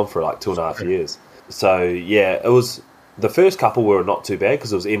I was gone for like 2.5 years. So yeah, it was the first couple were not too bad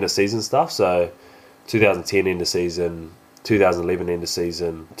because it was end of season stuff. So 2010 end of season, 2011 end of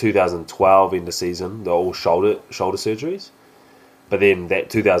season, 2012 end of season, they're all shoulder surgeries. But then that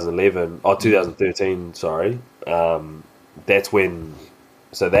 2013, sorry, that's when,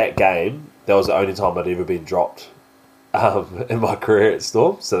 so that game, that was the only time I'd ever been dropped in my career at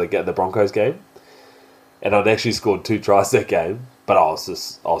Storm, so the Broncos game. And I'd actually scored 2 tries that game, but I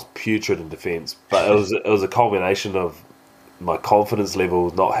was putrid in defence. But it was a culmination of my confidence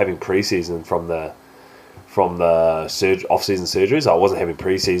level not having preseason from the off-season surgeries. I wasn't having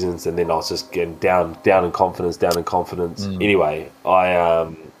pre-seasons, and then I was just getting down in confidence. Anyway,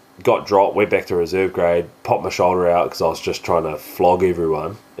 I got dropped, went back to reserve grade, popped my shoulder out because I was just trying to flog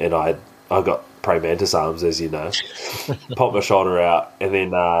everyone, and I got praying mantis arms, as you know. Popped my shoulder out, and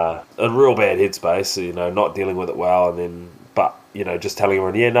then a real bad headspace, you know, not dealing with it well, and then, but, you know, just telling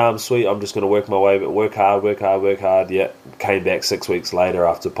everyone, yeah, no, I'm sweet, I'm just going to work my way, but work hard. Yeah, came back 6 weeks later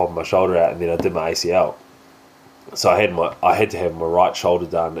after popping my shoulder out, and then I did my ACL. So I had to have my right shoulder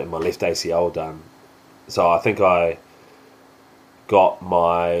done and my left ACL done. So I think I got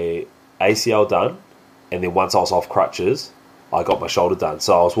my ACL done, and then once I was off crutches, I got my shoulder done.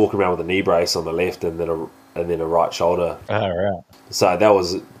 So I was walking around with a knee brace on the left and then a right shoulder. Oh, right. So that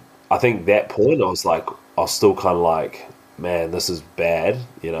was, I think that point I was still kind of like, man, this is bad,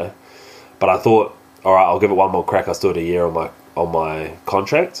 you know. But I thought, all right, I'll give it one more crack. I still had a year on my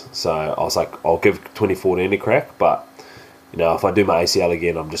contract, so I was like, I'll give 2014 a crack. But you know, if I do my ACL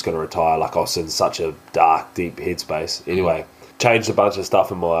again, I'm just going to retire. Like, I was in such a dark, deep headspace. Anyway, changed a bunch of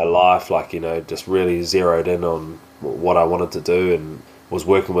stuff in my life, like, you know, just really zeroed in on what I wanted to do, and was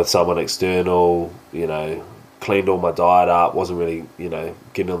working with someone external, you know, cleaned all my diet up, wasn't really, you know,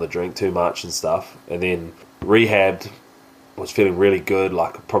 getting on the drink too much and stuff. And then rehabbed, was feeling really good,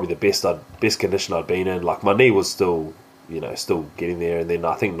 like probably the best condition I'd been in. Like, my knee was still, you know, still getting there. And then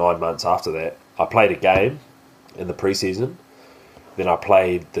I think 9 months after that, I played a game in the preseason. Then I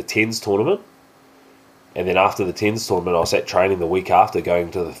played the TENS tournament. And then after the TENS tournament, I was at training the week after,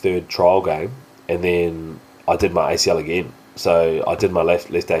 going to the third trial game. And then I did my ACL again. So I did my left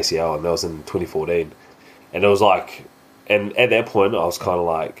ACL, and that was in 2014. And it was like, and at that point, I was kind of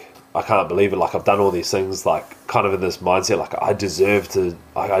like, I can't believe it. Like, I've done all these things, like, kind of in this mindset, like, I deserve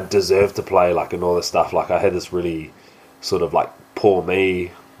to play, like, and all this stuff. Like, I had this really sort of like, poor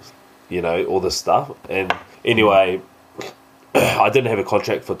me, you know, all this stuff. And anyway, I didn't have a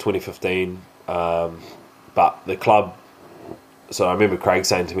contract for 2015, but the club, so I remember Craig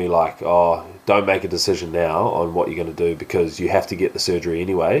saying to me, like, oh, don't make a decision now on what you're going to do, because you have to get the surgery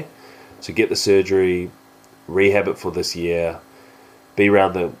anyway. So get the surgery, rehab it for this year, be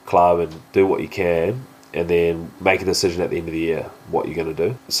around the club and do what you can, and then make a decision at the end of the year what you're going to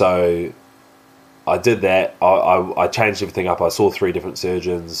do. So I did that. I changed everything up. I saw 3 different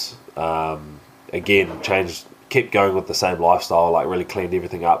surgeons. Again, kept going with the same lifestyle, like really cleaned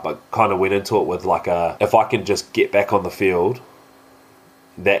everything up, but kind of went into it with like if I can just get back on the field,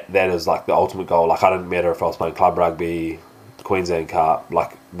 that is like the ultimate goal. Like, I didn't matter if I was playing club rugby, Queensland Cup,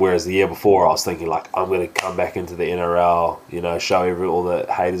 like, whereas the year before I was thinking, like, I'm going to come back into the NRL, you know, show all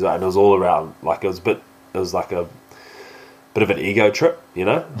the haters, and it was all around, like, it was like a bit of an ego trip, you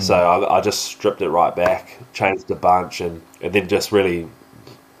know. So I just stripped it right back, changed a bunch, and then just really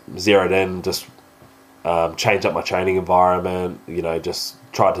zeroed in, just changed up my training environment, you know, just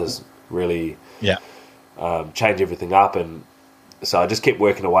tried to really change everything up. And so I just kept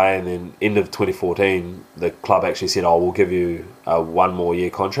working away, and then end of 2014, the club actually said, oh, we'll give you a 1 more year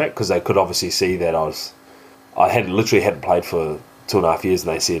contract, because they could obviously see that I hadn't played for 2.5 years,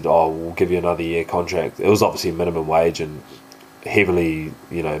 and they said, oh, we'll give you another year contract. It was obviously minimum wage and heavily,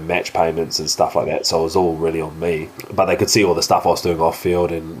 you know, match payments and stuff like that, so it was all really on me. But they could see all the stuff I was doing off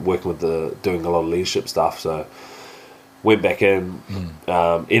field and working with doing a lot of leadership stuff, so went back in,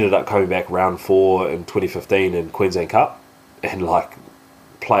 ended up coming back round 4 in 2015 in Queensland Cup, and like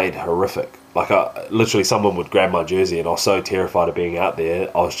played horrific. Like, literally someone would grab my jersey, and I was so terrified of being out there,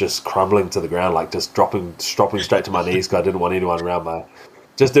 I was just crumbling to the ground, like just dropping straight to my knees, because I didn't want anyone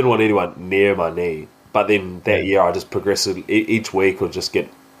didn't want anyone near my knee. But then that year I just progressively, each week would just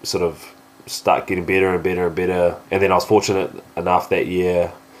start getting better and better and better. And then I was fortunate enough that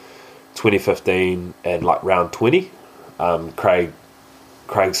year, 2015, and like round 20, Craig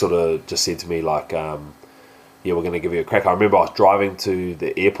sort of just said to me, like, yeah, we're going to give you a crack. I remember I was driving to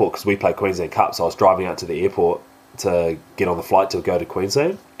the airport, because we played Queensland Cup, so I was driving out to the airport to get on the flight to go to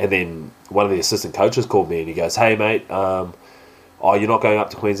Queensland. And then one of the assistant coaches called me, and he goes, hey, mate, oh, you're not going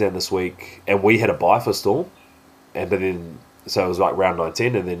up to Queensland this week. And we had a bye for Storm. But then, so it was like round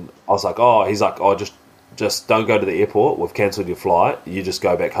 19, and then I was like, oh, he's like, oh, just don't go to the airport. We've cancelled your flight. You just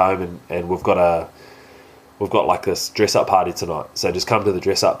go back home, and we've got like this dress-up party tonight. So just come to the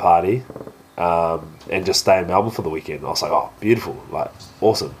dress-up party, and just stay in Melbourne for the weekend. I was like, oh, beautiful, like,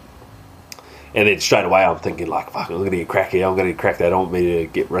 awesome. And then straight away I'm thinking, like, fuck, I'm going to get crack here. I'm going to crack that. I don't want me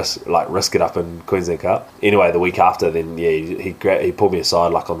to risk it up in Queensland Cup. Anyway, the week after, then he pulled me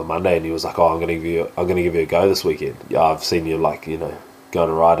aside like on the Monday, and he was like, oh, I'm going to give you a go this weekend. Yeah, I've seen you, like, you know, going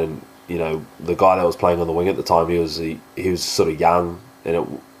to ride, and you know, the guy that was playing on the wing at the time, he was sort of young,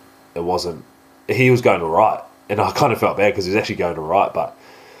 and it wasn't, he was going all right, and I kind of felt bad because he was actually going all right, but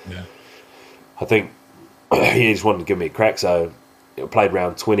yeah, I think he just wanted to give me a crack. So I played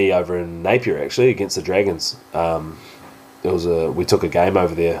round 20 over in Napier, actually, against the Dragons. We took a game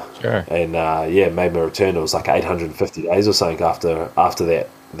over there, sure, and made my return. It was like 850 days or something after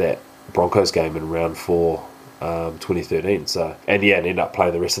that Broncos game in round 4, 2013. So, and ended up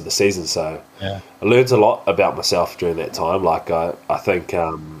playing the rest of the season. So yeah, I learned a lot about myself during that time. Like, I think,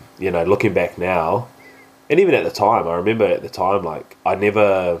 you know, looking back now, And even at the time, I remember at the time, like, I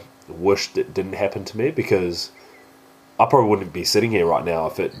never wished it didn't happen to me, because I probably wouldn't be sitting here right now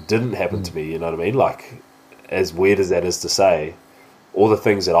if it didn't happen to me, you know what I mean? Like, as weird as that is to say, all the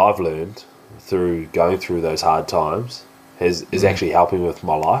things that I've learned through going through those hard times is actually helping with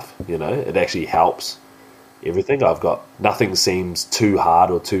my life, you know? It actually helps everything. I've got, nothing seems too hard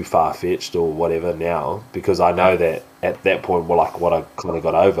or too far-fetched or whatever now, because I know that at that point, well, like, what I kind of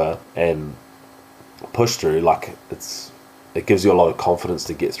got over and pushed through, like, it gives you a lot of confidence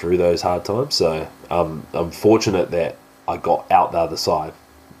to get through those hard times. So I'm fortunate that I got out the other side.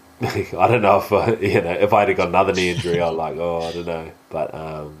 I don't know if if I had got another knee injury, I'm like, oh, I don't know,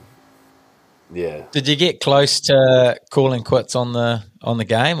 but yeah. Did you get close to calling quits on the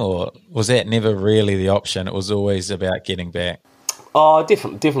game, or was that never really the option? It was always about getting back. Oh, I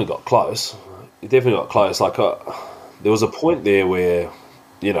definitely got close. Definitely got close. Like, there was a point there where,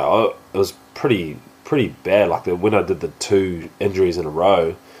 it was pretty bad. Like, when I did the 2 injuries in a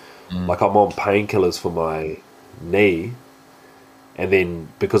row, like, I'm on painkillers for my knee, and then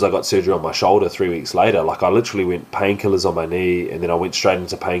because I got surgery on my shoulder 3 weeks later, like, I literally went painkillers on my knee, and then I went straight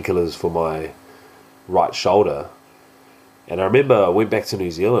into painkillers for my right shoulder. And I remember I went back to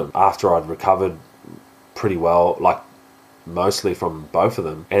New Zealand after I'd recovered pretty well, like, mostly from both of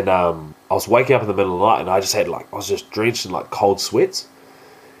them, and I was waking up in the middle of the night, and I was just drenched in, like, cold sweats,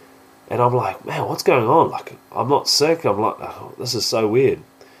 and I'm like, man, what's going on? Like, I'm not sick. I'm like, oh, this is so weird.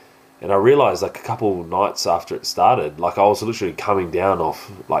 And I realized, like, a couple nights after it started, like, I was literally coming down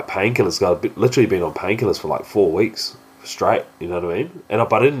off, like, painkillers. I'd literally been on painkillers for like 4 weeks straight, you know what I mean?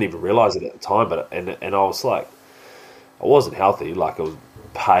 But I didn't even realize it at the time. But I was like, I wasn't healthy. Like, I was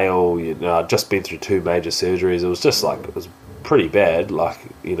pale. I'd just been through 2 major surgeries. It was just like, it was pretty bad. Like,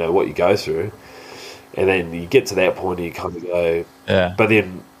 what you go through, and then you get to that point and you kind of go, Yeah. But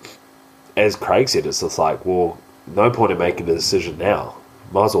then, as Craig said, it's just like, well, no point in making a decision now.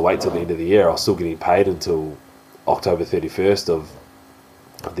 Might as well wait till the end of the year. I was still getting paid until October 31st of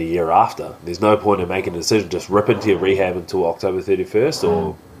the year after. There's no point in making a decision. Just rip into your rehab until October 31st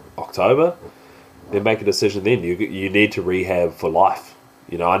or October. Then make a decision then. You need to rehab for life.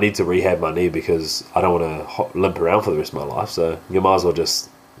 I need to rehab my knee because I don't want to limp around for the rest of my life. So you might as well just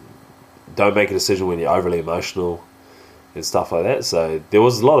don't make a decision when you're overly emotional and stuff like that. So there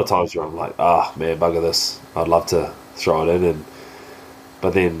was a lot of times where I'm like, man, bugger this. I'd love to throw it in.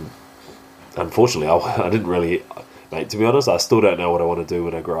 But then, unfortunately, I didn't really, mate, to be honest, I still don't know what I want to do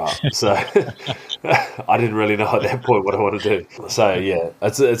when I grow up. So I didn't really know at that point what I want to do. So yeah,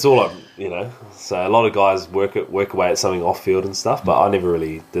 it's all So a lot of guys work away at something off field and stuff, but I never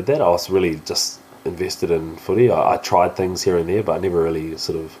really did that. I was really just invested in footy. I tried things here and there, but I never really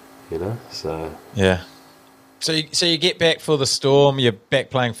sort of, so. Yeah. So you get back for the Storm, you're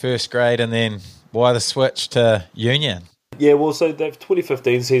back playing first grade, and then why the switch to Union? Yeah, well, so the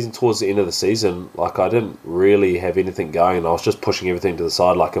 2015 season, towards the end of the season, like, I didn't really have anything going. I was just pushing everything to the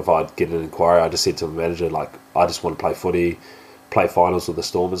side. Like, if I'd get an inquiry, I just said to the manager, like, I just want to play footy, play finals with the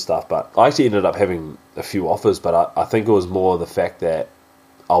Storm and stuff. But I actually ended up having a few offers, but I think it was more the fact that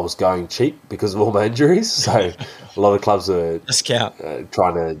I was going cheap because of all my injuries. So a lot of clubs were Discount.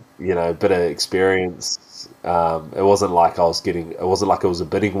 trying to, a bit of experience. It wasn't like it was a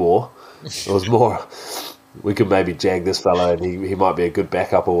bidding war. It was more, we could maybe jag this fella and he might be a good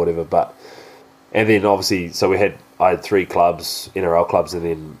backup or whatever. And then obviously, so I had 3 clubs, NRL clubs, and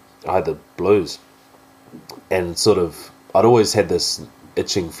then I had the Blues. And sort of, I'd always had this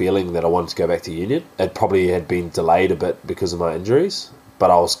itching feeling that I wanted to go back to Union. It probably had been delayed a bit because of my injuries,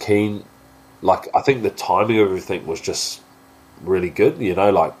 but I was keen. Like, I think the timing of everything was just really good,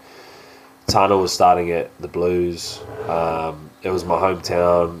 like Tana was starting at the Blues. It was my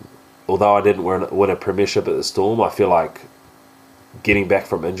hometown. Although I didn't win a premiership at the Storm, I feel like getting back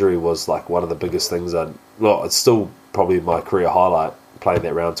from injury was like one of the biggest things. It's still probably my career highlight, playing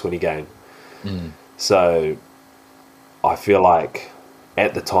that round 20 game. So I feel like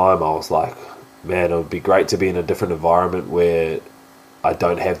at the time I was like, man, it would be great to be in a different environment where I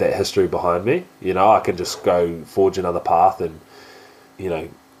don't have that history behind me. I can just go forge another path, and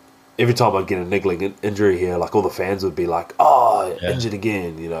every time I get a niggling injury here, like, all the fans would be like, oh, yeah, injured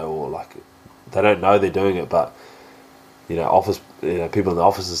again, or like, they don't know they're doing it, but people in the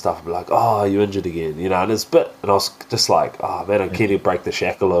office and stuff would be like, oh, you injured again, and I was just like, oh man, I'm keen to break the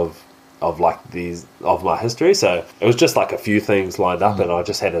shackle of my history. So it was just like a few things lined up, and I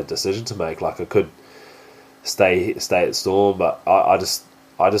just had a decision to make. Like, I could stay at Storm, but I just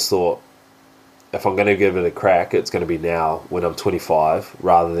thought, if I'm going to give it a crack, it's going to be now when I'm 25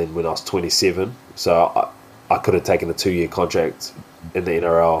 rather than when I was 27. So I could have taken a 2-year contract in the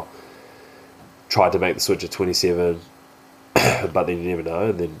NRL tried to make the switch at 27, but then you never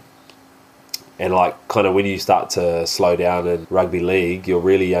know. And like kind of when you start to slow down in rugby league, your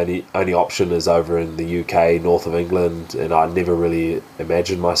really only option is over in the UK, north of England, and I never really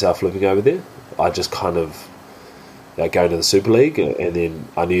imagined myself living over there. I just kind of go to the Super League, and then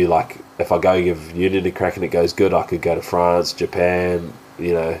I knew like if I go give Union a crack and it goes good, I could go to France, Japan,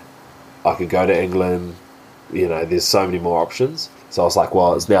 I could go to England. There's so many more options. So I was like,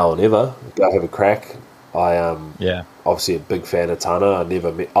 well, it's now or never. Go have a crack. Obviously a big fan of Tana.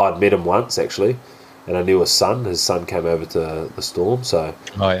 I'd met him once actually, and I knew his son. His son came over to the Storm, so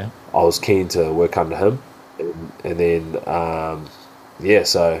I was keen to work under him. And then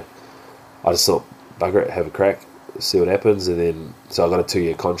so I just thought, bugger it, have a crack, see what happens. And then so I got a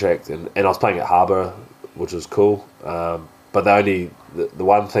 2-year contract, and I was playing at Harbour, which was cool. But the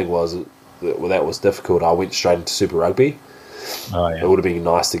one thing was that was difficult. I went straight into Super Rugby. It would have been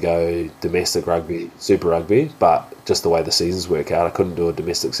nice to go domestic rugby, Super Rugby, but just the way the seasons work out, I couldn't do a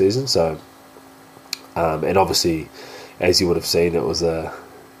domestic season. So, and obviously, as you would have seen, it was a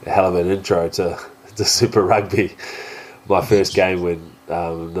hell of an intro to Super Rugby. My first game when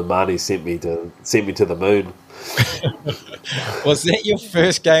Namani sent me to the moon. Was that your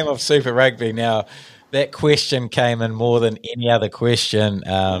first game of Super Rugby? Now, that question came in more than any other question.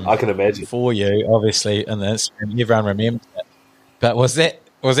 I can imagine for you, obviously, and everyone remembers it. But was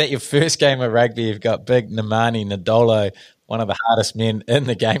that your first game of rugby? You've got big Namani Nadolo, one of the hardest men in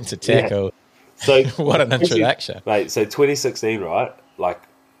the game to tackle. Yeah. So what an introduction, mate! So 2016, right? Like,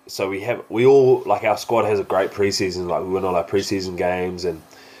 so we all like our squad has a great preseason. Like we win all our preseason games, and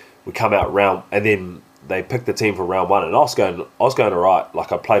we come out and then they picked the team for round one, and I was going alright.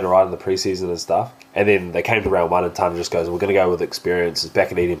 Like I played alright in the preseason and stuff, and then they came to round one, and Tana just goes, "We're going to go with experience. It's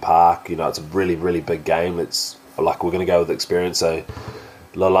back at Eden Park. It's a really, really big game. It's like we're going to go with experience." So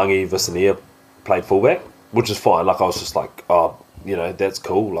Lalangi Visania played fullback, which is fine. Like I was just like, oh, that's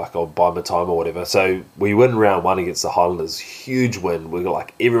cool. Like I'll buy my time or whatever. So we win round one against the Highlanders. Huge win. We got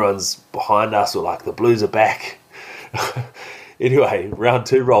like everyone's behind us. We're like the Blues are back. Anyway, round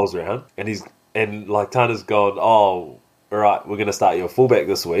two rolls around, and like Tana's gone, oh, all right, we're going to start your fullback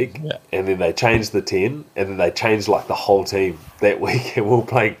this week. Yeah. And then they changed the 10, and then they changed like the whole team that week, and we'll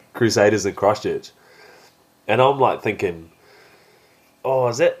play Crusaders in Christchurch. And I'm like thinking, oh,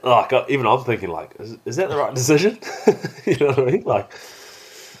 is that like? Even I'm thinking like, is that the right decision? You know what I mean? Like,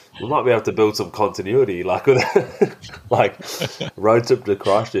 we might be able to build some continuity, like with like road trip to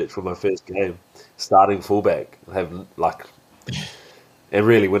Christchurch for my first game, starting fullback. And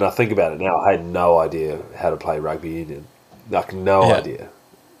really, when I think about it now, I had no idea how to play rugby union. Like no idea.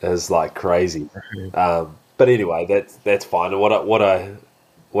 It was like crazy. But anyway, that's fine. And what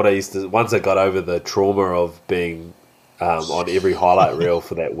I used to, once I got over the trauma of being on every highlight reel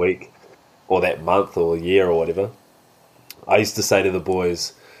for that week or that month or year or whatever, I used to say to the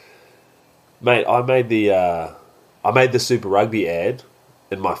boys, mate, I made the Super Rugby ad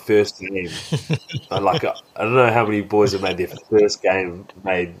in my first game. And like, I don't know how many boys have made their first game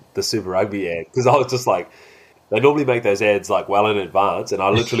made the Super Rugby ad, because I was just like, they normally make those ads like well in advance, and I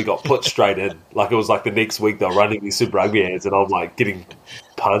literally got put straight in. Like it was like the next week they were running these Super Rugby ads, and I'm like getting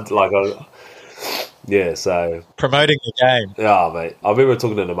punt. So promoting the game. Yeah, mate. I remember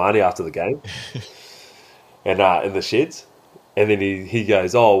talking to Namani after the game, and in the sheds, and then he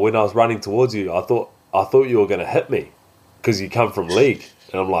goes, "Oh, when I was running towards you, I thought you were going to hit me because you come from league."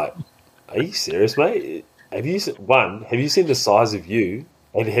 And I'm like, "Are you serious, mate? Have you seen the size of you,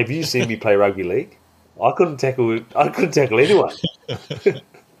 and have you seen me play rugby league? I couldn't tackle anyone."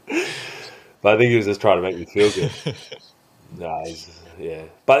 But I think he was just trying to make me feel good. No, yeah.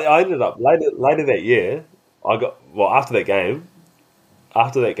 But I ended up later that year. After that game, I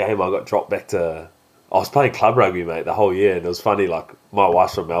got dropped back to. I was playing club rugby, mate, the whole year, and it was funny. Like my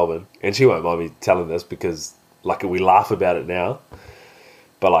wife's from Melbourne, and she won't mind me telling this because like we laugh about it now.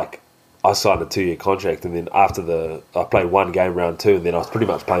 But like I signed a 2-year contract, and then after I played one game round 2, and then I was pretty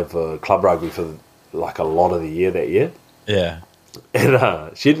much playing for club rugby for like a lot of the year that year. Yeah.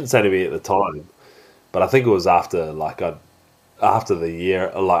 And she didn't say to me at the time, but I think it was after the year,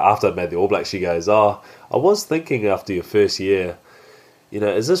 like after I'd made the All Blacks, she goes, "Oh, I was thinking after your first year,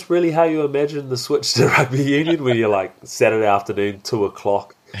 is this really how you imagine the switch to rugby union when you're like Saturday afternoon,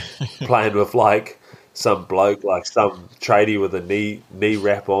 2:00, playing with like some bloke, like some tradie with a knee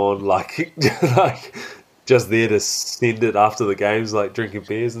wrap on, like just there to send it after the games, like drinking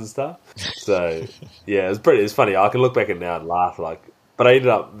beers and stuff." So yeah, it's funny. I can look back at it now and laugh, like, but I ended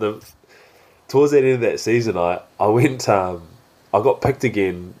up towards the end of that season, I went, I got picked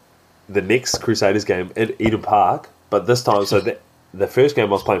again the next Crusaders game at Eden Park, but this time, so the first game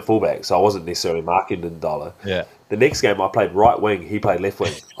I was playing fullback, so I wasn't necessarily marking Ndala. Yeah. The next game I played right wing, he played left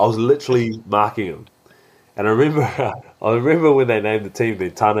wing. I was literally marking him. And I remember I remember when they named the team,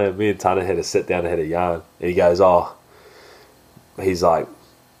 then me and Tana had to sit down and had a yarn. And he goes, he's like,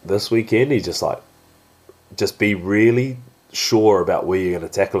 this weekend, he's just like, just be really sure about where you're going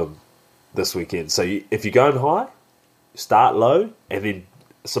to tackle him this weekend. So if you're going high, start low and then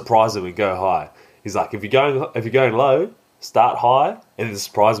surprise him and go high. He's like, if you're going low, start high and then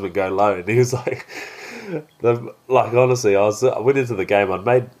surprise him and go low. And he was like, honestly, I went into the game. I'd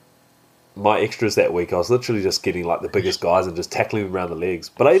made my extras that week. I was literally just getting like the biggest guys and just tackling them around the legs.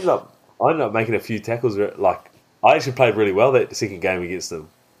 But I ended up making a few tackles. Like I actually played really well that second game against them.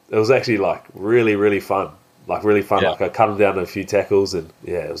 It was actually like really, really fun. Like really fun. Yeah. Like I cut them down to a few tackles and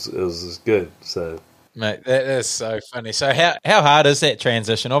yeah, it was good. So Mate, that is so funny. So how hard is that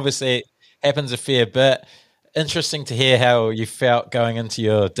transition? Obviously, it happens a fair bit. Interesting to hear how you felt going into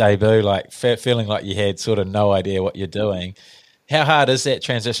your debut, like feeling like you had sort of no idea what you're doing. How hard is that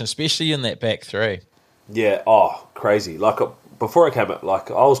transition, especially in that back three? yeah, crazy. Like before I came up,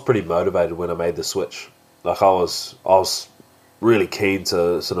 like I was pretty motivated when I made the switch. Like I was really keen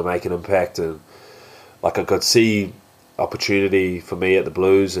to sort of make an impact, and like I could see opportunity for me at the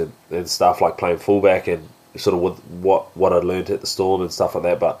Blues and stuff, like playing fullback and sort of with what I'd learned at the Storm and stuff like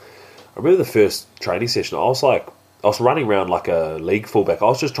that. But I remember the first training session, I was running around like a league fullback. I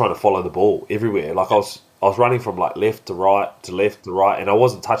was just trying to follow the ball everywhere. Like I was running from like left to right, and I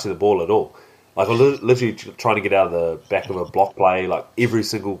wasn't touching the ball at all. Like I was literally trying to get out of the back of a block play, like every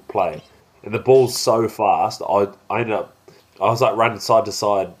single play. And the ball's so fast, I was like running side to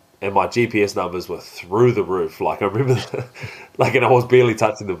side, and my GPS numbers were through the roof. Like I remember, and I was barely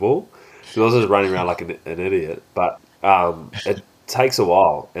touching the ball. So I was just running around like an idiot. But it takes a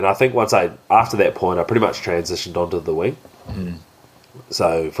while, and I think after that point, I pretty much transitioned onto the wing.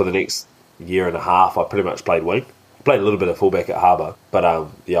 So for the next year and a half, I pretty much played wing. I played a little bit of fullback at Harbour, but I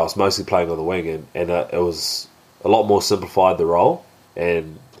was mostly playing on the wing, and it was a lot more simplified, the role,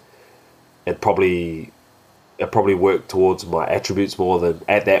 and it probably worked towards my attributes more than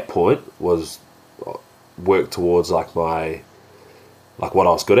at that point was worked towards like what I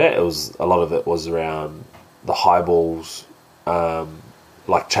was good at. It was a lot of it was around the high balls,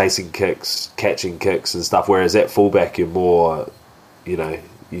 like chasing kicks, catching kicks and stuff. Whereas at fullback, you're more, you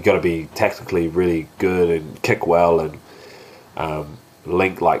got to be tactically really good and kick well and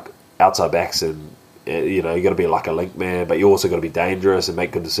link like outside backs, and you got to be like a link man, but you also got to be dangerous and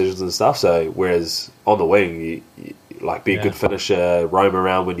make good decisions and stuff. So whereas on the wing, you like be a good finisher, roam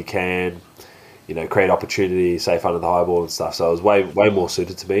around when you can, create opportunity, safe under the high ball and stuff. So it was way more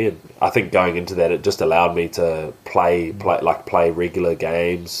suited to me, and I think going into that, it just allowed me to play regular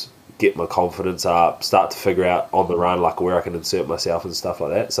games, get my confidence up, start to figure out on the run like where I can insert myself and stuff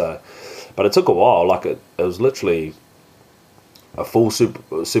like that. So, but it took a while. Like it was literally a full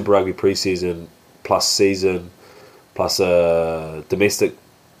Super Rugby preseason plus season plus a domestic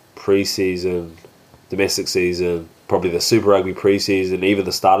season, probably the Super Rugby preseason, even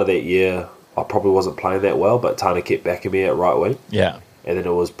the start of that year. I probably wasn't playing that well, but Tana kept backing me at right wing. Yeah. And then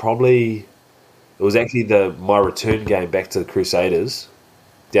it was actually my return game back to the Crusaders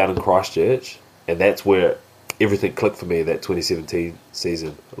down in Christchurch, and that's where everything clicked for me, that 2017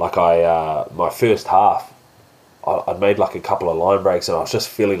 season. Like my first half, I'd made like a couple of line breaks, and I was just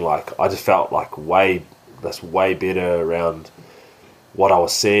feeling like, I just felt like way better around what I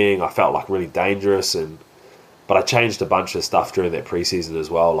was seeing. I felt like really dangerous, but I changed a bunch of stuff during that preseason as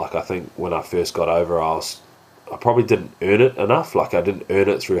well. Like I think when I first got over, I probably didn't earn it enough. Like I didn't earn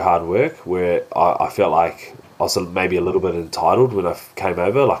it through hard work, where I felt like I was maybe a little bit entitled when I came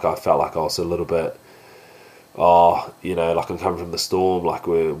over. Like I felt like I was a little bit, like I'm coming from the Storm, like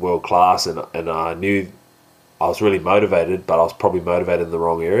we're world class, and I knew I was really motivated, but I was probably motivated in the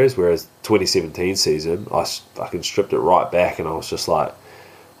wrong areas. Whereas 2017 season, I can stripped it right back, and I was just like,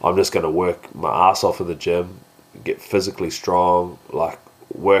 I'm just going to work my ass off in the gym, get physically strong, like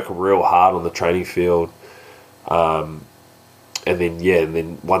work real hard on the training field, and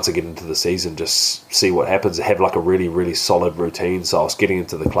then once I get into the season, just see what happens. Have like a really, really solid routine. So I was getting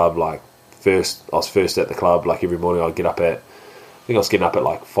into the club I was first at the club. Like every morning I'd get up at, I think I was getting up at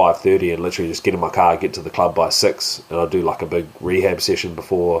like 5:30 and literally just get in my car, get to the club by 6, and I'd do like a big rehab session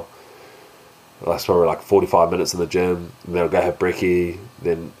before. That's probably like 45 minutes in the gym, and then I'd go have brekkie.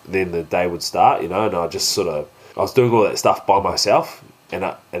 Then the day would start, and I just I was doing all that stuff by myself, and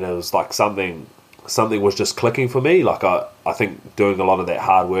it was like something was just clicking for me. Like I think doing a lot of that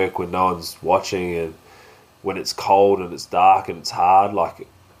hard work when no one's watching, and when it's cold and it's dark and it's hard, like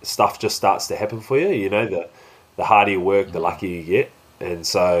stuff just starts to happen for you. the harder you work, the luckier you get. And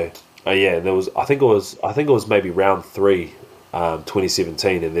so, there was. I think it was maybe round 3,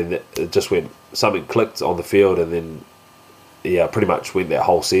 2017, and then it just went. Something clicked on the field, and then pretty much went that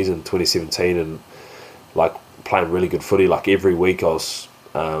whole season, 2017, and like playing really good footy. Like every week, I was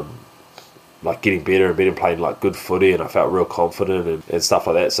like getting better and better, playing like good footy, and I felt real confident and stuff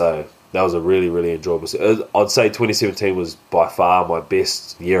like that. So that was a really, really enjoyable. I'd say 2017 was by far my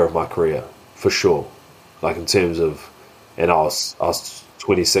best year of my career, for sure. Like in terms of, and I was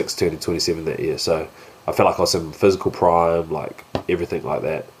 26 turning 27 that year, so I felt like I was in physical prime, like everything like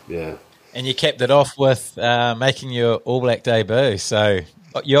that. Yeah. And you capped it off with making your All Black debut. So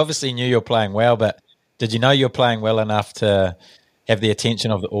you obviously knew you were playing well, but did you know you were playing well enough to have the attention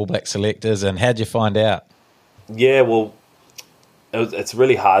of the All Black selectors? And how'd you find out? Yeah, well, it's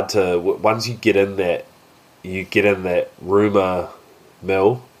really hard to, once you get in that rumour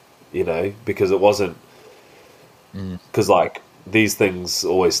mill, because it wasn't, because like these things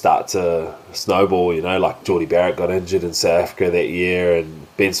always start to snowball, like Geordie Barrett got injured in South Africa that year, and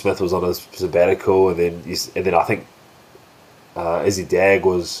Ben Smith was on his sabbatical, and then I think Izzy Dag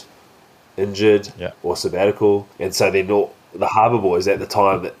was injured or sabbatical, and so then the Harbour boys at the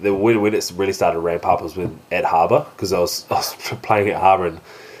time, when it really started to ramp up was when at Harbour, because I was playing at Harbour, and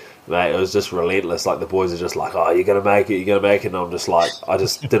mate, it was just relentless. Like the boys are just like, "Oh, you're gonna make it," and I'm just like, I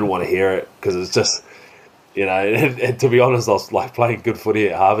just didn't want to hear it, because it's just, and to be honest, I was like playing good footy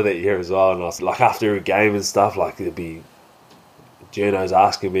at Harbour that year as well, and I was like, after every game and stuff, like there'd be journos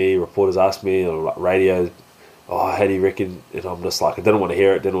asking me, reporters asking me, or like radio, "Oh, how do you reckon?" And I'm just like, I didn't want to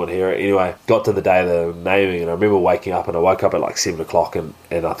hear it. Anyway, got to the day of the naming, and I remember waking up, and I woke up at like 7 o'clock, and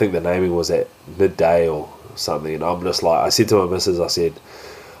I think the naming was at midday or something, and I'm just like, I said to my missus, I said,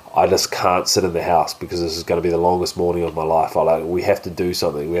 I just can't sit in the house, because this is going to be the longest morning of my life. We have to do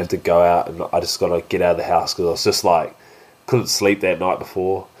something. We have to go out, and I just got to get out of the house, because I was just like, couldn't sleep that night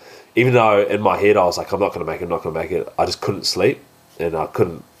before. Even though in my head I was like, I'm not going to make it. I just couldn't sleep, and I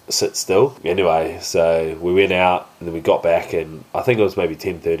couldn't sit still. Anyway, so we went out, and then we got back, and I think it was maybe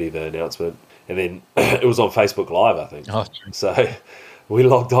 10:30, the announcement, and then it was on Facebook Live, I think. Oh, so we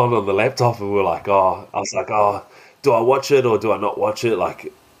logged on the laptop, and we were like, I was like, do I watch it or do I not watch it?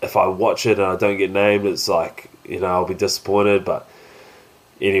 Like, if I watch it and I don't get named, it's like, I'll be disappointed. But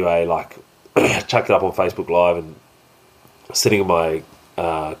anyway, like, chucked it up on Facebook Live, and sitting in my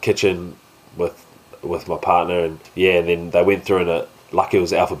kitchen with my partner, and then they went through, and it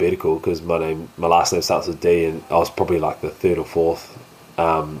was alphabetical, because my last name starts with D, and I was probably like the third or fourth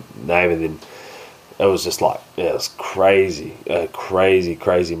name, and then it was just like, it was crazy, a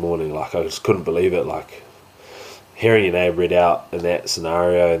crazy morning. Like, I just couldn't believe it. Like, hearing your name read out in that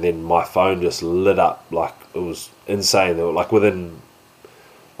scenario, and then my phone just lit up. Like, it was insane. Like, within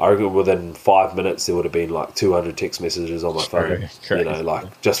 5 minutes, there would have been like 200 text messages on my phone. Crazy.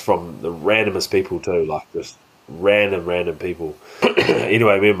 Like, just from the randomest people too, like just random people.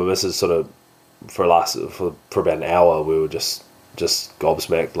 Anyway, me and my missus sort of, for about an hour, we were just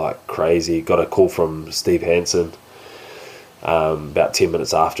gobsmacked like crazy. Got a call from Steve Hansen about 10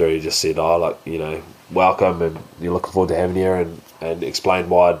 minutes after. He just said, welcome, and you're looking forward to having you here, and explained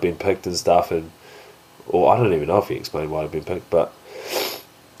why I'd been picked and stuff, or I don't even know if he explained why I'd been picked, but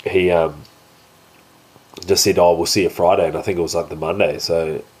he just said, we'll see you Friday, and I think it was like the Monday,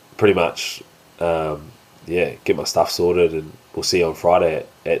 so pretty much get my stuff sorted, and we'll see you on Friday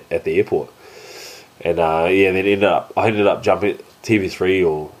at the airport. And then I ended up jumping TV3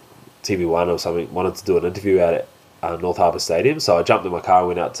 or TV1 or something, wanted to do an interview out at North Harbour Stadium, so I jumped in my car and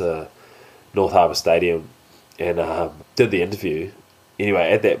went out to North Harbour Stadium and did the interview.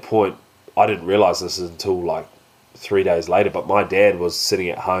 Anyway, at that point, I didn't realise this until like 3 days later, but my dad was sitting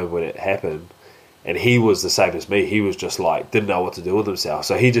at home when it happened, and he was the same as me. He was just like, didn't know what to do with himself,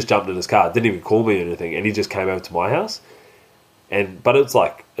 so he just jumped in his car, didn't even call me or anything, and he just came over to my house. But it's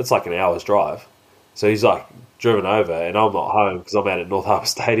like an hour's drive, so he's like driven over, and I'm not home because I'm out at North Harbour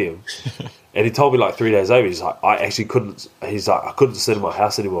Stadium. And he told me like 3 days later, he's like, I couldn't sit in my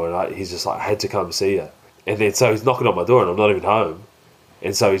house anymore, and he's just like, I had to come see you. And then so he's knocking on my door, and I'm not even home.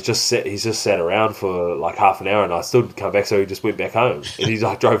 And so he's just sat around for like half an hour, and I still didn't come back, so he just went back home, and he's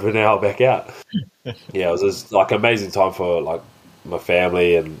like drove an hour back out. Yeah, it was just like an amazing time for like my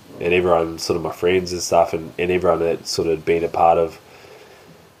family and everyone, sort of my friends and stuff, and everyone that sort of been a part of,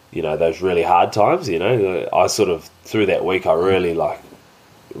 those really hard times. I sort of, through that week, I really like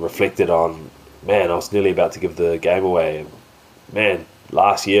reflected on, man, I was nearly about to give the game away, and man,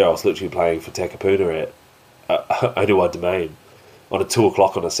 last year I was literally playing for Takapuna at Onuwa Domain on 2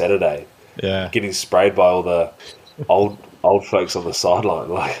 o'clock on a Saturday, getting sprayed by all the old folks on the sideline.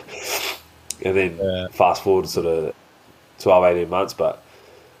 Like, And then fast forward sort of 12, 18 months, but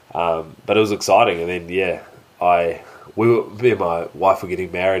it was exciting. And then me and my wife were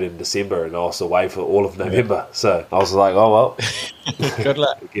getting married in December, and I was away for all of November. So I was like, oh well, Good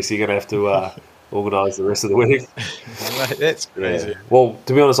luck. I guess you're gonna have to organise the rest of the wedding. Mate, that's crazy. Yeah. Well,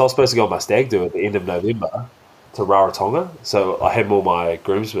 to be honest, I was supposed to go on my stag do at the end of November to Rarotonga. So I had all my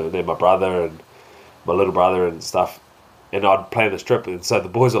groomsmen and my brother and my little brother and stuff, and I'd planned this trip. And so the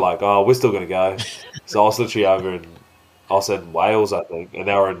boys are like, "Oh, we're still going to go." So I was literally I was in Wales, I think, and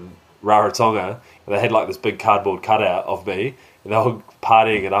they were in Rarotonga, and they had like this big cardboard cutout of me, and they were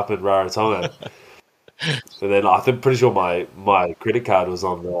partying it up in Rarotonga. And then I'm pretty sure my credit card was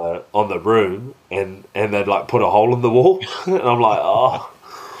on the room, and they'd like put a hole in the wall, and I'm like, oh,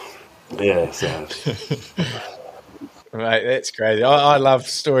 yeah. So, Mate, that's crazy. I love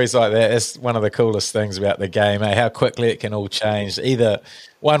stories like that. It's one of the coolest things about the game, how quickly it can all change, either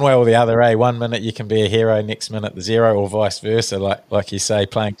one way or the other. 1 minute you can be a hero, next minute the zero, or vice versa. Like you say,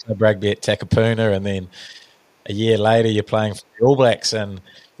 playing club rugby at Takapuna, and then a year later you're playing for the All Blacks and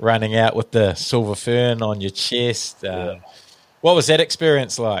running out with the silver fern on your chest. What was that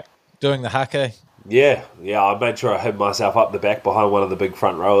experience like, doing the haka? Yeah, I made sure I hid myself up the back behind one of the big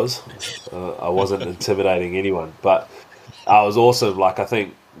front rowers. I wasn't intimidating anyone, but I was awesome. Like, I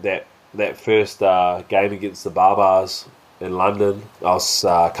think that first game against the Barbars in London, I was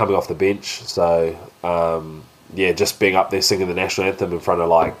coming off the bench, so just being up there singing the national anthem in front of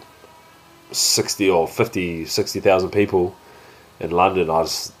like 60 or 50, 60,000 people in London,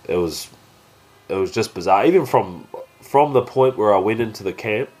 it was just bizarre. Even from the point where I went into the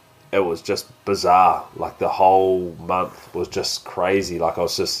camp, it was just bizarre. Like, the whole month was just crazy. Like, I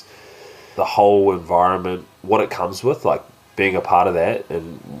was just, the whole environment, what it comes with, like being a part of that,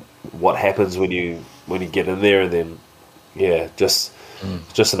 and what happens when you get in there, and then just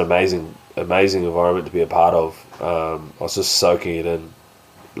an amazing environment to be a part of. I was just soaking it in,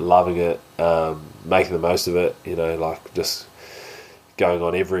 loving it, making the most of it. Like, just going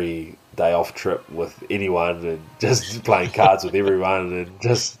on every day off trip with anyone, and just playing cards with everyone, and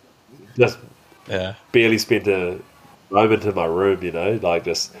just barely spent a moment in my room, like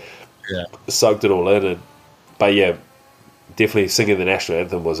just soaked it all in. But definitely singing the national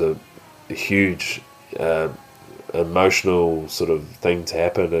anthem was a huge emotional sort of thing to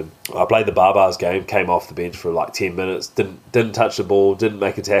happen. And I played the Barbars game, came off the bench for like 10 minutes, didn't touch the ball, didn't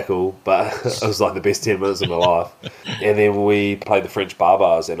make a tackle, but it was like the best 10 minutes of my life. And then we played the French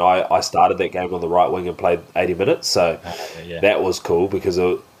Barbars, and I started that game on the right wing and played 80 minutes, so that was cool, because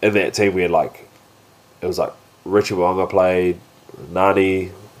in that team we had it was like Richie Wonga played,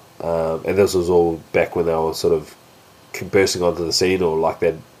 Nani, and this was all back when they were sort of bursting onto the scene, or like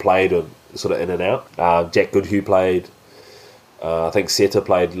they'd played or sort of in and out. Jack Goodhue played. I think Seta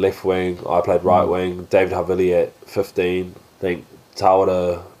played left wing. I played right wing. David Havili at 15. I think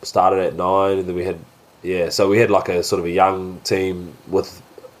Tawada started at 9, and then we had so we had like a sort of a young team with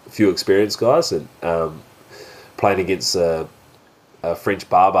a few experienced guys, and playing against French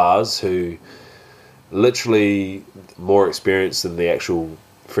Barbars, who literally more experienced than the actual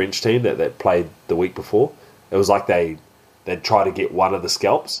French team that played the week before. It was like they'd try to get one of the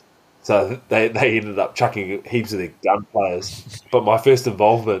scalps, so they ended up chucking heaps of their gun players. But my first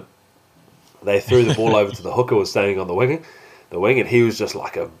involvement, they threw the ball over to the hooker who was standing on the wing, and he was just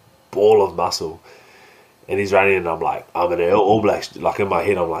like a ball of muscle. And he's running, and I'm like, I'm in an All Blacks, like in my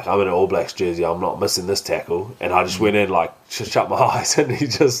head, I'm like, I'm in an All Blacks jersey, I'm not missing this tackle. And I just went in, like, just shut my eyes, and he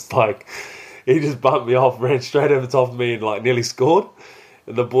just bumped me off, ran straight over top of me, and like nearly scored.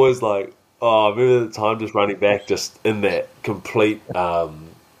 And the boys like, I remember the time just running back, just in that complete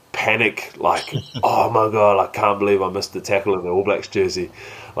panic, like, oh my God, I can't believe I missed the tackle in the All Blacks jersey.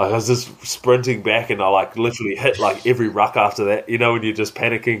 Like, I was just sprinting back, and I like literally hit like every ruck after that, when you're just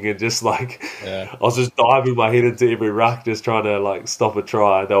panicking, and just like, I was just diving my head into every ruck, just trying to like stop a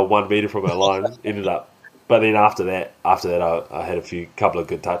try. They were 1 meter from our line, ended up. But then after that, I had a couple of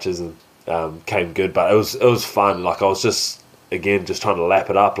good touches, and came good. But it was fun. Like, I was just trying to lap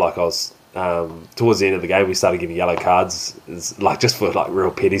it up. Like, I was towards the end of the game, we started getting yellow cards, like just for like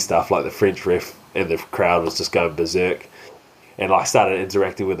real petty stuff. Like, the French ref and the crowd was just going berserk, and like started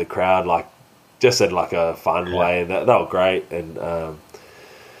interacting with the crowd, like just in like a fun way, and they were great. And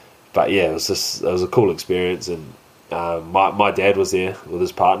but it was a cool experience. And my dad was there with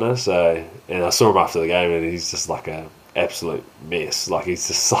his partner, and I saw him after the game, and he's just like a absolute mess. Like, he's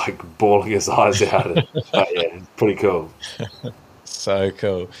just like bawling his eyes out. But it's pretty cool. So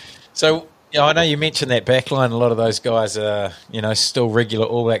cool. So, I know you mentioned that backline. A lot of those guys are, still regular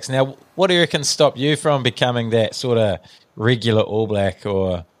All Blacks. Now, what do you reckon stopped you from becoming that sort of regular All Black,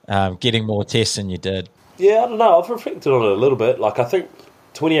 or getting more tests than you did? Yeah, I don't know. I've reflected on it a little bit. Like, I think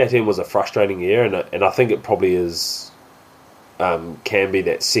 2018 was a frustrating year, and I think it probably is, can be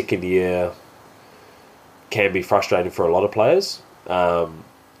that second year can be frustrating for a lot of players. I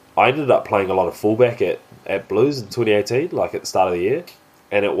ended up playing a lot of fullback at Blues in 2018, like at the start of the year,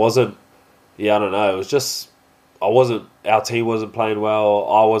 and it wasn't, I don't know, it was just, our team wasn't playing well,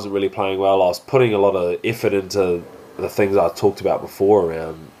 I wasn't really playing well, I was putting a lot of effort into the things I talked about before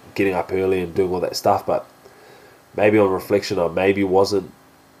around getting up early and doing all that stuff, but maybe on reflection I maybe wasn't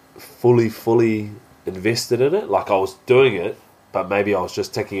fully invested in it. Like, I was doing it, but maybe I was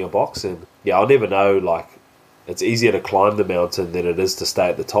just ticking a box, and I'll never know. Like, it's easier to climb the mountain than it is to stay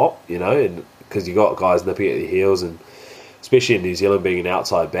at the top, and because you got guys nipping at your heels, and especially in New Zealand being an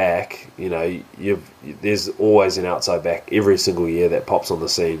outside back, there's always an outside back every single year that pops on the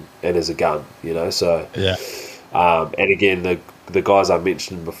scene and is a gun, so Yeah. and again, the guys I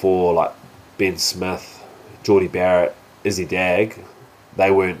mentioned before, like Ben Smith, Geordie Barrett, Izzy Dag,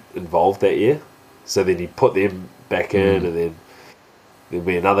 they weren't involved that year. So then you put them back in, and then there'll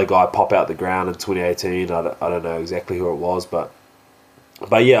be another guy pop out the ground in 2018. I don't know exactly who it was, but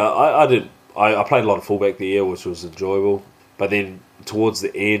yeah, I played a lot of fullback the year, which was enjoyable. But then towards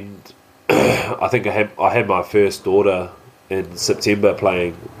the end, I think I had my first daughter in September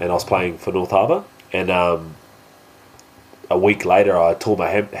playing, and I was playing for North Harbour, and a week later I tore my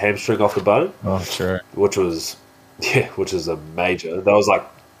hamstring off the bone. Oh, sure. Which was a major. That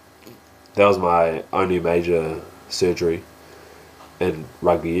was my only major surgery in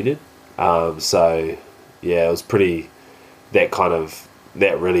rugby union. So yeah, it was pretty.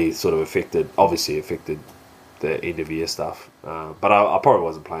 That really sort of affected the end of year stuff. But I probably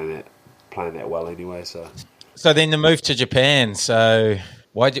wasn't playing that well anyway. So then the move to Japan. So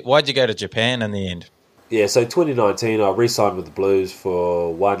why'd you go to Japan in the end? Yeah, so 2019 I re-signed with the Blues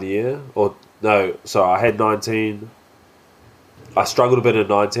for 1 year. I had 19. I struggled a bit in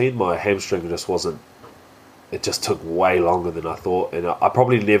 19. My hamstring just wasn't. It just took way longer than I thought, and I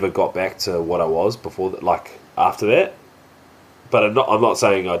probably never got back to what I was before that. Like after that, but I'm not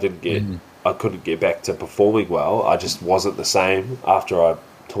saying I didn't get. I couldn't get back to performing well. I just wasn't the same after I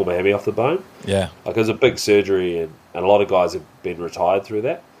tore my hammy off the bone. Yeah, like it was a big surgery, and a lot of guys have been retired through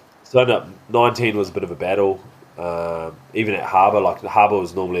that. So I ended up 19 was a bit of a battle. Even at Harbour, like Harbour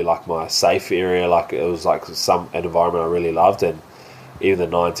was normally like my safe area. Like it was like an environment I really loved, and even the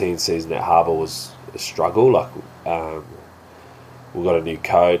 19 season at Harbour was a struggle. Like we got a new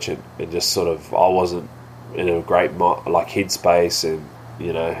coach, and just sort of I wasn't in a great headspace, and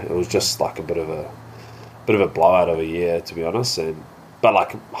it was just like a bit of a blowout of a year, to be honest. But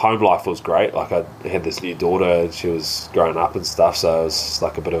like home life was great. Like I had this new daughter, and she was growing up and stuff. So it was just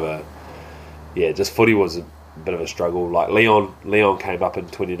like a bit of a just footy was a bit of a struggle. Like Leon came up in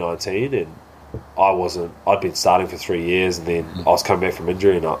 2019, and I'd been starting for 3 years, and then I was coming back from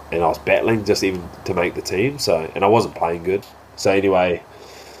injury, and I was battling just even to make the team. And I wasn't playing good. So anyway,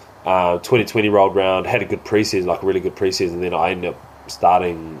 2020 rolled round, had a good preseason, like a really good preseason. And then I ended up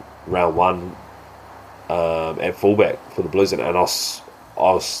starting round one at fullback for the Blues, and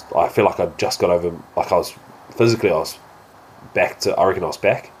I feel like I just got over. Like I was back to. I reckon I was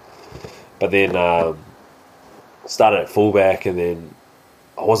back, but then started at fullback, and then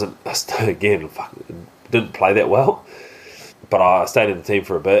I wasn't again. Didn't play that well, but I stayed in the team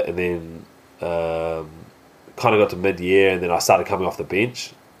for a bit, and then kind of got to mid-year, and then I started coming off the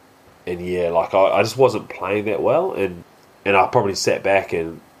bench, and I just wasn't playing that well, and I probably sat back,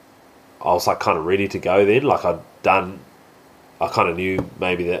 and I was like kind of ready to go then. Like I kind of knew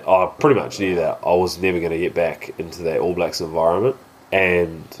maybe that I pretty much knew that I was never going to get back into that All Blacks environment,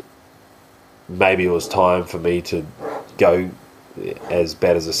 and maybe it was time for me to go, as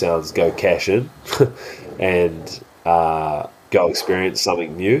bad as it sounds, go cash in and go experience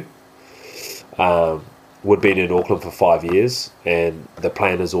something new. We'd been in Auckland for 5 years, and the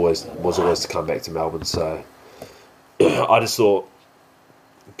plan was always to come back to Melbourne. So I just thought,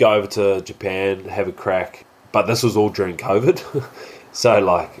 go over to Japan, have a crack. But this was all during COVID, so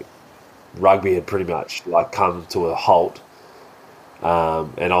like rugby had pretty much like come to a halt,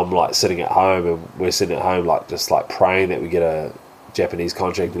 and I'm like sitting at home, and we're sitting at home like just like praying that we get a Japanese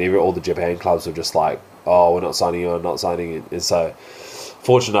contract, and all the Japan clubs were just like, oh, we're not signing you, not signing it. And so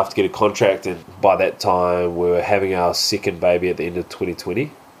fortunate enough to get a contract, and by that time we were having our second baby at the end of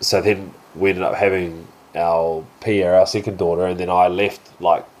 2020. So then we ended up having our Pia, our second daughter, and then I left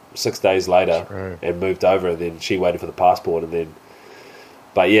like 6 days later and moved over, and then she waited for the passport, and then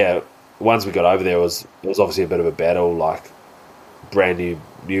but yeah, once we got over there, it was obviously a bit of a battle, like brand new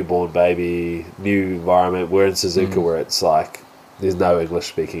newborn baby, new environment. We're in Suzuka where it's like there's no English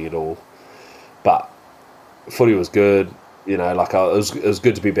speaking at all. But footy was good, you know. Like it was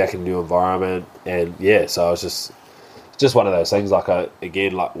good to be back in a new environment, and yeah. So I was just one of those things. Like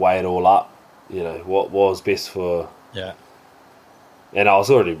again, like weigh it all up. You know, what was best for. Yeah. And I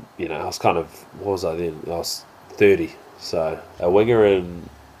was already, you know, I was kind of, what was I then? I was 30. So a winger in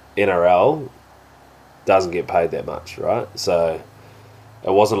NRL doesn't get paid that much, right? So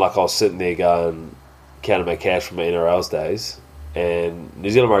it wasn't like I was sitting there going, counting my cash from my NRL's days. And New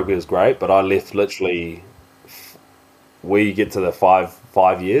Zealand rugby was great, but I left literally, we get to the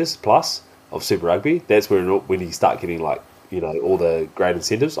five years plus of Super Rugby. That's when you start getting like, you know, all the great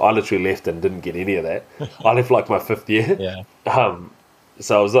incentives. I literally left and didn't get any of that. I left like my 5th year. Yeah.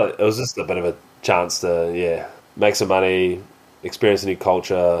 So it was just a bit of a chance to make some money, experience a new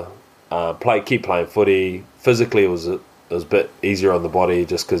culture, keep playing footy. Physically, it was a bit easier on the body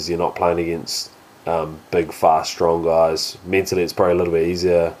just because you're not playing against big, fast, strong guys. Mentally, it's probably a little bit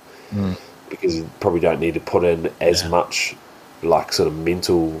easier because you probably don't need to put in as much like sort of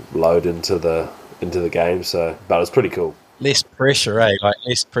mental load into the game. So, but it's pretty cool. Less pressure, eh? Like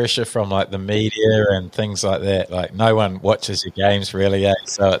less pressure from like the media and things like that. Like no one watches your games really, eh?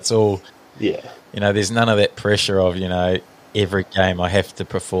 So it's all, you know, there's none of that pressure of, you know, every game I have to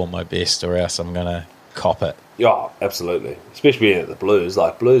perform my best or else I'm going to cop it. Yeah, absolutely. Especially being at the Blues.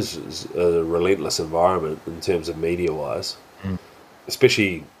 Like Blues is a relentless environment in terms of media-wise.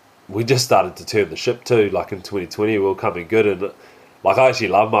 Especially, we just started to turn the ship too. Like in 2020, we were coming good. And like I actually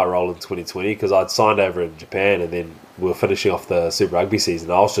loved my role in 2020 because I'd signed over in Japan and then we were finishing off the Super Rugby season.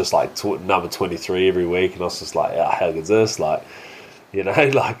 I was just like number 23 every week, and I was just like, how good's this? Like, you know,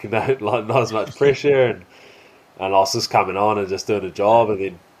 like not as much pressure, and I was just coming on and just doing a job. And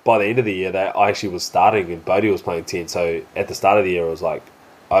then by the end of the year, I actually was starting, and Bodie was playing 10. So at the start of the year, it was like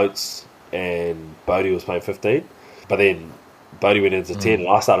Oates and Bodie was playing 15, but then Bodie went into 10, and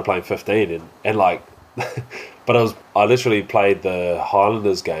I started playing 15, and like, but I literally played the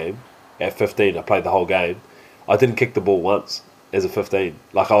Highlanders game at 15. I played the whole game. I didn't kick the ball once as a 15.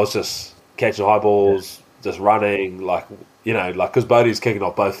 Like I was just catching high balls, just running, like, you know, like because Bodie's kicking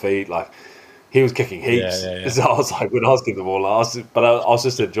off both feet, like he was kicking heaps. So I was like, when I was kicking the ball, I was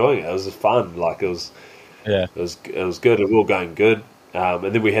just enjoying it. It was just fun. Like it was good. And we were going good. And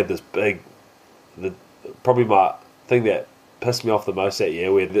then we had this probably my thing that pissed me off the most that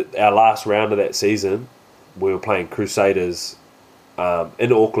year. We had our last round of that season. We were playing Crusaders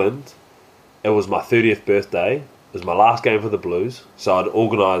in Auckland. It was my 30th birthday. It was my last game for the Blues. So I'd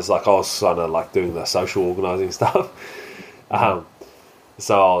organised, like I was kind of like doing the social organising stuff.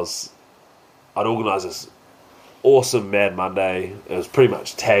 So I'd organised this awesome Mad Monday. It was pretty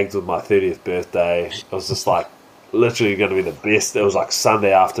much tagged with my 30th birthday. It was just like literally going to be the best. It was like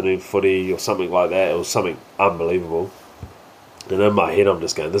Sunday afternoon footy or something like that. It was something unbelievable. And in my head, I'm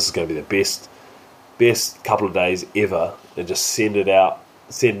just going, this is going to be the best couple of days ever, and just send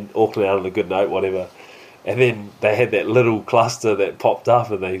Auckland out on a good note, whatever. And then they had that little cluster that popped up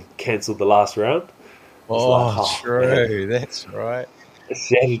and they cancelled the last round. True, that's right. It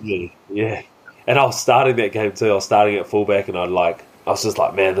shattered me, yeah. And I was starting that game too. I was starting at fullback, and I was just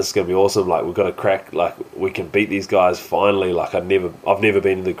like, man, this is going to be awesome. Like, we've got to crack, like, we can beat these guys finally. Like, I've never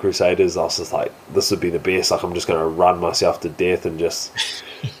been in the Crusaders. I was just like, this would be the best. Like, I'm just going to run myself to death and just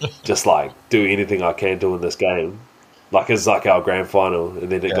like do anything I can to win this game. Like, it's like our grand final,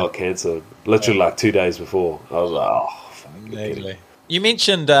 and then it got cancelled. Literally, like 2 days before. I was like, oh, You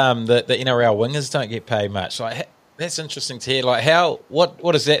mentioned that the NRL wingers don't get paid much. Like, that's interesting to hear. Like,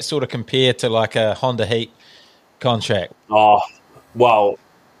 what does that sort of compare to like a Honda Heat contract? Oh, well,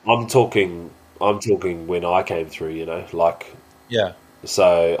 I'm talking when I came through, you know, like,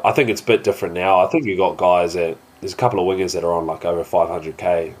 so I think it's a bit different now. I think you got guys there's a couple of wingers that are on like over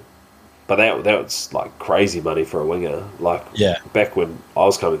 500k, but that's like crazy money for a winger. Like, back when I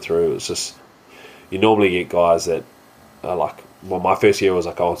was coming through, it was just, you normally get guys that are like, well, my first year was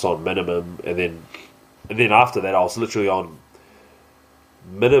like, I was on minimum, and then after that, I was literally on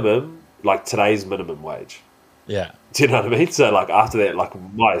minimum, like today's minimum wage. Yeah. Do you know what I mean? So like after that, like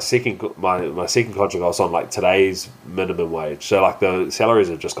my second contract, I was on like today's minimum wage. So like the salaries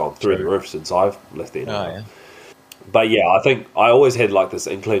have just gone through the roof since I've left there. Oh, yeah. But yeah, I think I always had like this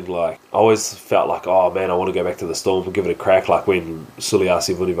inkling, like I always felt like, oh man, I want to go back to the Storm and give it a crack. Like when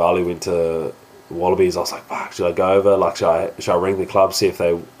Suliasi Vunivalu went to Wallabies, I was like, fuck, should I go over? Like, should I ring the club, see if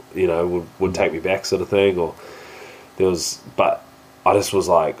they, you know, would take me back, sort of thing? Or but I just was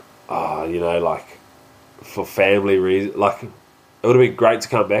like, you know, like for family reasons, like it would have been great to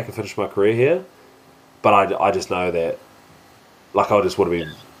come back and finish my career here, but I just know that, like, I just would have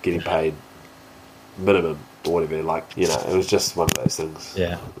been getting paid minimum or whatever. Like, you know, it was just one of those things.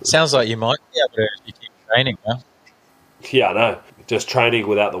 Yeah. Sounds like you might be able to if you keep training well. Yeah, I know. Just training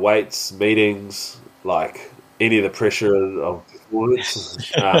without the weights, meetings, like any of the pressure of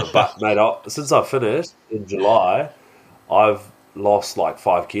performance. But mate, since I finished in July, I've lost like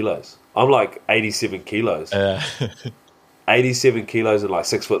 5 kilos. I'm like 87 kilos. 87 kilos and like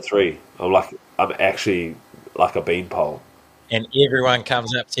 6'3". I'm actually like a beanpole. And everyone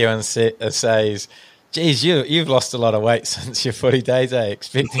comes up to you and says, geez, you've lost a lot of weight since your footy days,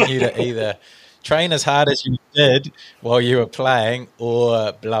 expecting you to either train as hard as you did while you were playing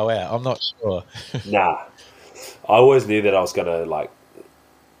or blow out. I'm not sure. Nah. I always knew that I was going to like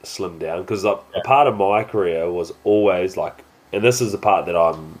slim down because a part of my career was always like, and this is the part that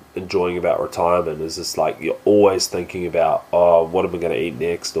I'm enjoying about retirement, is just like you're always thinking about, oh, what am I going to eat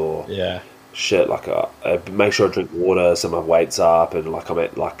next, or shit, like make sure I drink water so my weight's up, and like I'm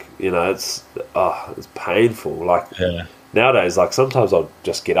at like, you know, it's painful. Like nowadays, like sometimes I'll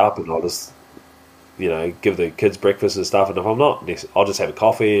just get up and I'll just, you know, give the kids breakfast and stuff, and if I'm not, I'll just have a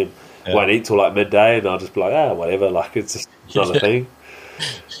coffee and won't eat till like midday, and I'll just be like, whatever, like it's just not a thing.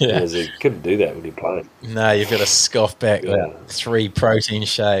 Because you couldn't do that when you're playing. No, you've got to scoff back like 3 protein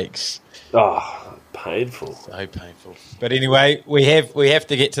shakes. Oh, painful. So painful. But anyway, we have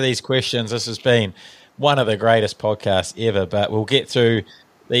to get to these questions. This has been one of the greatest podcasts ever, but we'll get through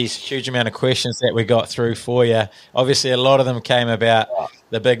these huge amount of questions that we got through for you. Obviously, a lot of them came about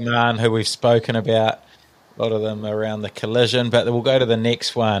the big man who we've spoken about, a lot of them around the collision, but we'll go to the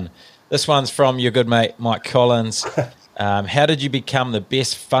next one. This one's from your good mate, Mike Collins. How did you become the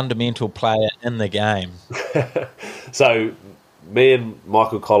best fundamental player in the game? So, me and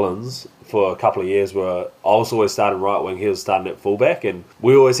Michael Collins, for a couple of years, I was always starting right wing, he was starting at fullback, and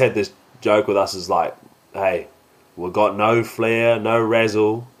we always had this joke with us, is like, hey, we've got no flair, no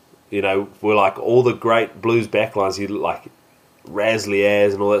razzle, you know, we're like all the great Blues backlines, you like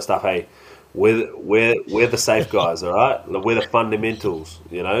Razzly-Az and all that stuff, hey, we're the safe guys, all right? We're the fundamentals,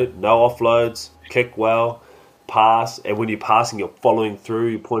 you know, no offloads, kick well, pass, and when you're passing, you're following through,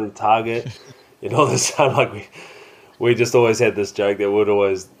 you're pointing the target, and all this stuff. Like we just always had this joke that we're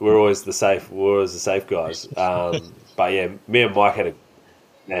always the safe guys. But yeah, me and Mike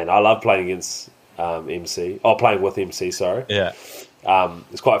I love playing against playing with MC. Sorry. Yeah.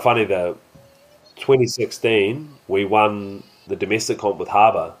 It's quite funny. The 2016 we won the domestic comp with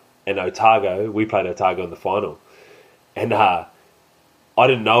Harbour and Otago. We played Otago in the final, and I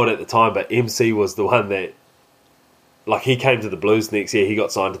didn't know it at the time, but MC was the one that. Like, he came to the Blues next year, he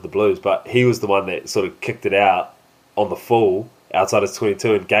got signed to the Blues, but he was the one that sort of kicked it out on the full outside of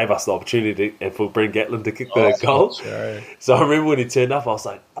 22 and gave us the opportunity for Brent Gatlin to kick the goal. Right. So I remember when he turned up, I was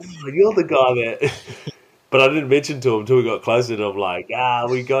like, oh, you're the guy that... But I didn't mention to him until we got closer, and I'm like,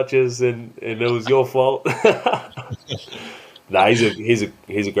 we got you, and it was your fault. No, he's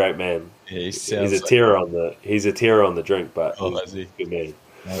a great man. Yeah, he's a terror on the drink, but he's a good man.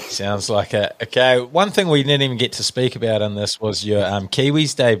 That sounds like it. Okay, one thing we didn't even get to speak about in this was your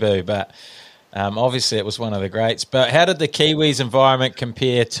Kiwis debut, but obviously it was one of the greats. But how did the Kiwis environment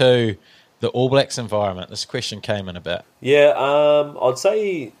compare to the All Blacks environment? This question came in a bit. Yeah, I'd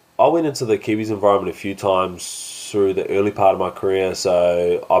say I went into the Kiwis environment a few times through the early part of my career.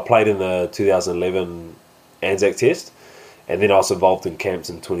 So I played in the 2011 Anzac Test, and then I was involved in camps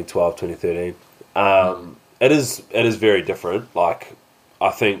in 2012, 2013. It is very different. Like, I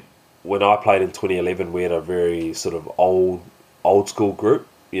think when I played in 2011, we had a very sort of old school group.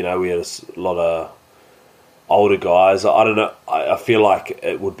 You know, we had a lot of older guys. I don't know. I feel like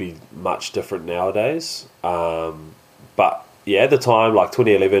it would be much different nowadays. But yeah, at the time, like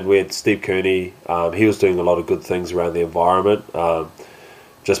 2011, we had Steve Kearney. He was doing a lot of good things around the environment,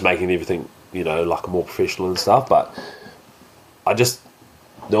 just making everything, you know, like more professional and stuff. But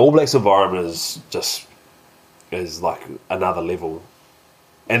the All Blacks environment is like another level.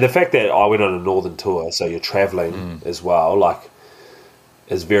 And the fact that I went on a northern tour, so you're travelling as well, like,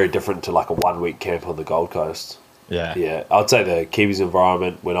 is very different to like a 1 week camp on the Gold Coast. Yeah. I'd say the Kiwis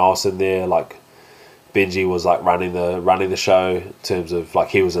environment, when I was in there, like, Benji was like running the show in terms of like,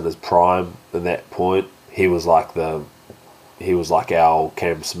 he was in his prime at that point. He was like our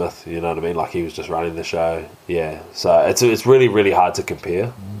Cam Smith, you know what I mean? Like, he was just running the show. Yeah. So it's really, really hard to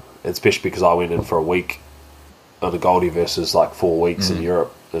compare, especially because I went in for a week on a Goldie versus like 4 weeks in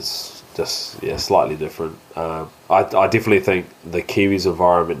Europe. It's just slightly different. I definitely think the Kiwis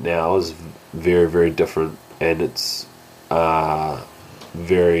environment now is very, very different, and it's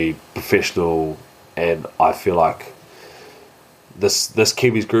very professional. And I feel like this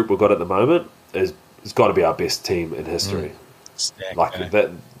Kiwis group we've got at the moment has got to be our best team in history. Like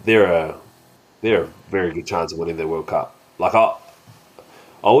that, they're they're a very good chance of winning the World Cup. Like I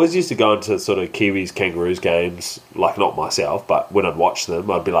always used to go into sort of Kiwis Kangaroos games, like not myself, but when I'd watch them,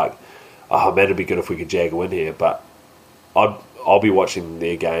 I'd be like, "Oh man, it'd be good if we could jag a win here." But I'll be watching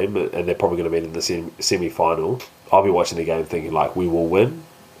their game, and they're probably going to be in the semi final. I'll be watching the game thinking like we will win,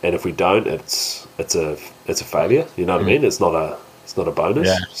 and if we don't, it's a failure. You know what I mean? It's not a bonus.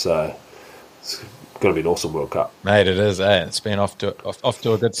 Yeah. So it's going to be an awesome World Cup. Mate, it is, eh? It's been off to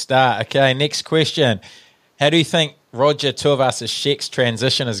a good start. Okay, next question. How do you think Roger Tuivasa Sheck's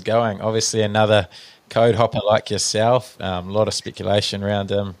transition is going? Obviously, another code hopper like yourself. A lot of speculation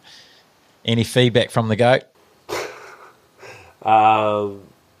around him. Any feedback from the GOAT?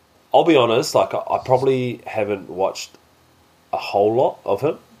 I'll be honest, like I probably haven't watched a whole lot of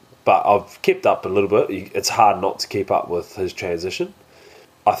him, but I've kept up a little bit. It's hard not to keep up with his transition.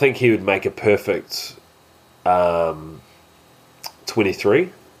 I think he would make a perfect 23,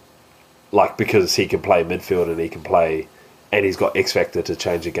 like because he can play midfield and he's got X factor to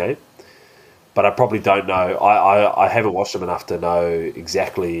change the game. But I probably don't know. I haven't watched him enough to know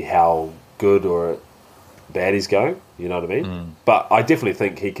exactly how good or bad he's going. You know what I mean? But I definitely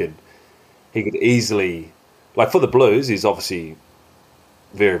think he could easily, like for the Blues, he's obviously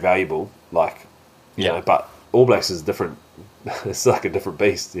very valuable. Like, you know, but All Blacks is different. It's like a different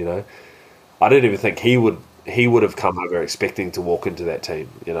beast. You know, I don't even think he would have come over expecting to walk into that team.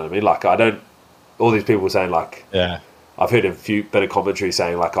 You know what I mean? Like I don't. All these people saying like, I've heard a few bit of commentary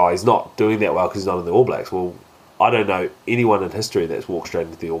saying like, oh, he's not doing that well because he's not in the All Blacks. Well, I don't know anyone in history that's walked straight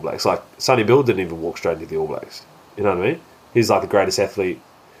into the All Blacks. Like Sonny Bill didn't even walk straight into the All Blacks. You know what I mean? He's like the greatest athlete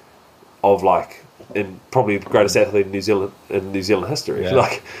of like, in probably the greatest athlete in New Zealand history. Yeah.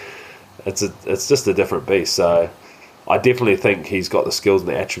 Like, it's just a different beast. So I definitely think he's got the skills and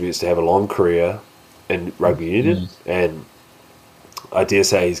the attributes to have a long career in rugby union, and I dare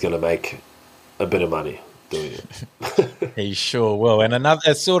say he's going to make a bit of money doing it. He sure will. And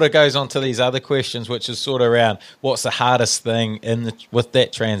it sort of goes on to these other questions, which is sort of around what's the hardest thing with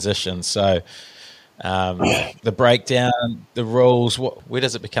that transition. So the breakdown, the rules, where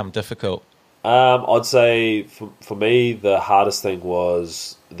does it become difficult? I'd say for me, the hardest thing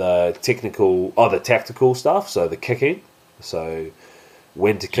was the tactical stuff. So the kicking, so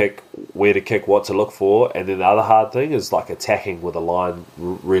when to kick, where to kick, what to look for, and then the other hard thing is like attacking with a line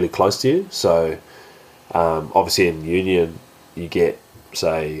really close to you. So obviously in union, you get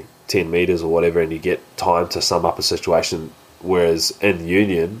say 10 meters or whatever, and you get time to sum up a situation. Whereas in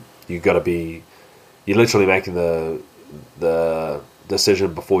union, you're literally making the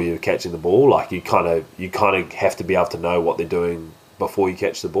decision before you're catching the ball. Like you kind of have to be able to know what they're doing before you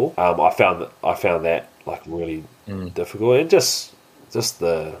catch the ball. I found that like really difficult, and just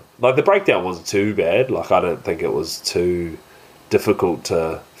the breakdown wasn't too bad. Like I don't think it was too difficult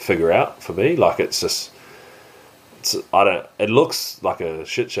to figure out for me. Like it looks like a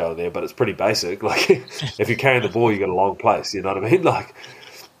shit show there, but it's pretty basic. Like if you're carrying the ball, you got a long place. You know what I mean? Like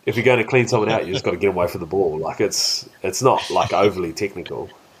if you're going to clean someone out, you just got to get away from the ball. Like it's not like overly technical.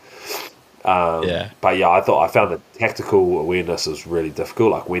 But yeah, I found the tactical awareness was really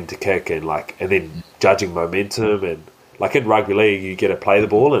difficult, like when to kick and then judging momentum, and like in rugby league you get to play the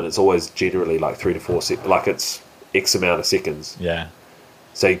ball and it's always generally like 3 to 4 seconds, like it's X amount of seconds. Yeah.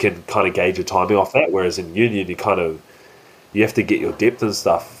 So you can kind of gauge your timing off that. Whereas in union, you have to get your depth and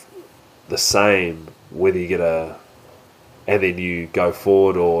stuff the same, whether you and then you go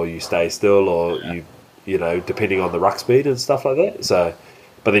forward or you stay still or you know, depending on the ruck speed and stuff like that. So,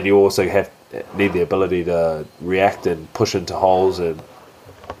 but then you also need the ability to react and push into holes and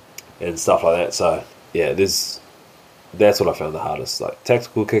stuff like that. So yeah, that's what I found the hardest, like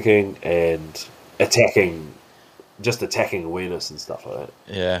tactical kicking and attacking awareness and stuff like that.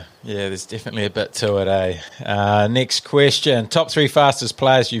 Yeah, there's definitely a bit to it, eh? Next question. Top 3 fastest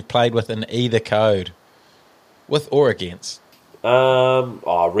players you've played with in either code, with or against?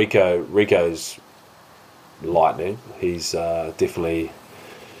 Rico's lightning. He's definitely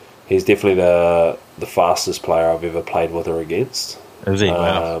the fastest player I've ever played with or against. Is he?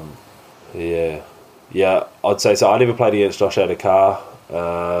 Wow. Yeah, I'd say so. I never played against Josh Adokar.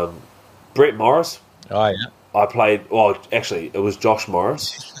 Brett Morris. Oh, yeah. I played, well, actually, it was Josh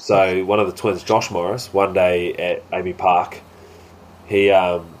Morris. So one of the twins, Josh Morris, one day at Amy Park, he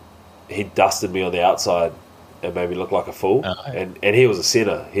dusted me on the outside and made me look like a fool. Oh, yeah. And he was a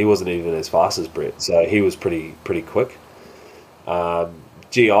centre. He wasn't even as fast as Brett, so he was pretty quick. Greg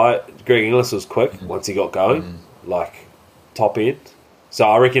Inglis was quick once he got going, like top end. So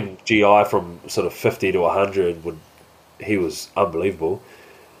I reckon GI from sort of 50 to 100 he was unbelievable.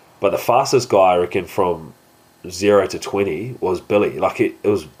 But the fastest guy, I reckon, from 0 to 20 was Billy. Like it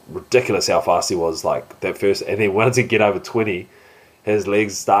was ridiculous how fast he was. Like that first, and then once he get over 20, his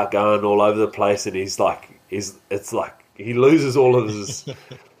legs start going all over the place, and it's like he loses all of his.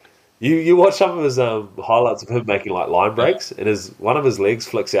 You watch some of his highlights of him making like line breaks, and one of his legs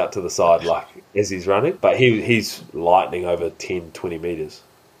flicks out to the side like as he's running, but he's lightning over 10, 20 meters.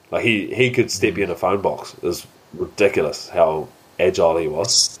 Like he could step you in a phone box. It was ridiculous how agile he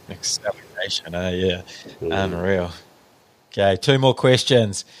was. Acceleration, yeah. Unreal. Okay, 2 more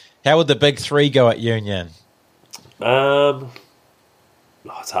questions. How would the big 3 go at Union? It's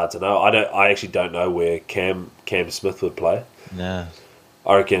hard to know. I actually don't know where Cam Smith would play. No.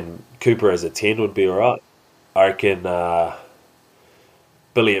 I reckon Cooper as a 10 would be alright. I reckon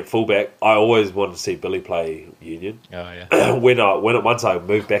Billy at fullback. I always wanted to see Billy play Union. Oh yeah. Once I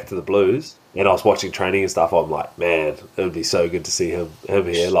moved back to the Blues and I was watching training and stuff, I'm like, man, it would be so good to see him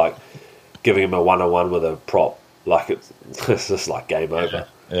here, like giving him a 1-on-1 with a prop. Like it's just like game over.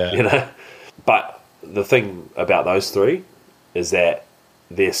 Yeah. You know? But the thing about those 3 is that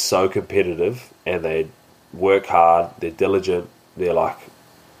they're so competitive and they work hard, they're diligent, they're like,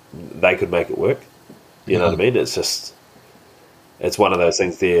 they could make it work. You know what I mean? It's just, it's one of those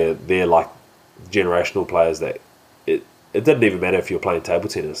things. They're like generational players that it didn't even matter if you're playing table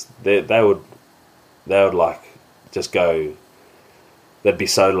tennis. They would like just go. They'd be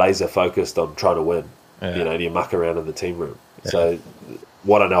so laser focused on trying to win. Yeah. You know, and you muck around in the team room. Yeah. So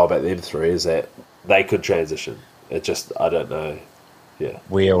what I know about them 3 is that they could transition. It just, I don't know. Yeah.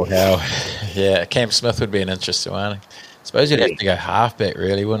 Where or how? Yeah, Cam Smith would be an interesting one. I suppose you'd have to go halfback,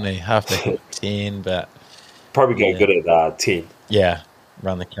 really, wouldn't he? Halfback 10, but probably go good at 10. Yeah,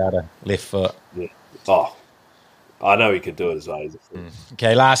 run the cutter, left foot. Yeah. Oh, I know he could do it as well.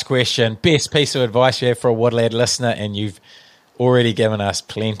 Okay, last question. Best piece of advice you have for a Woodlad listener, and you've already given us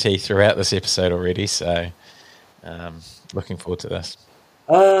plenty throughout this episode already, so looking forward to this.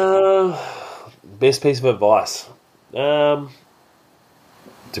 Best piece of advice. To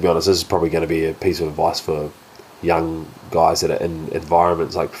be honest, this is probably going to be a piece of advice for young guys that are in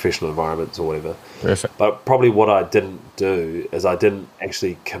environments like professional environments or whatever. Perfect. But probably what I didn't do is I didn't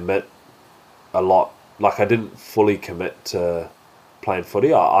actually commit a lot. Like I didn't fully commit to playing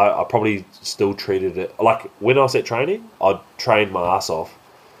footy. I probably still treated it like when I was at training, I'd train my ass off,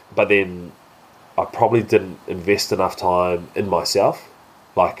 but then I probably didn't invest enough time in myself,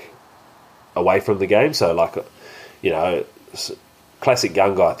 like away from the game. So like, you know, classic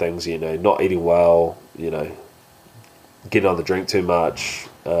young guy things, you know, not eating well, you know, getting on the drink too much,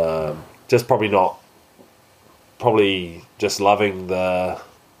 just probably just loving the,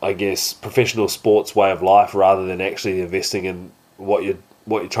 I guess, professional sports way of life rather than actually investing in what you're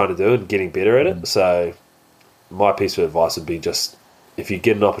trying to do and getting better at it. So my piece of advice would be just, if you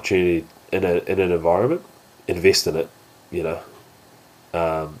get an opportunity in an environment, invest in it, you know.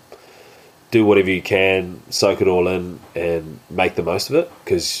 Do whatever you can, soak it all in and make the most of it,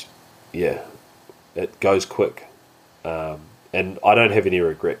 because yeah, it goes quick. And I don't have any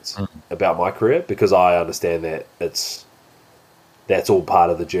regrets about my career, because I understand that that's all part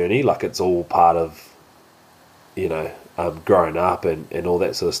of the journey. Like it's all part of, you know, growing up and all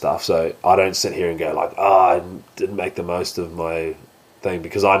that sort of stuff. So I don't sit here and go like, I didn't make the most of my thing,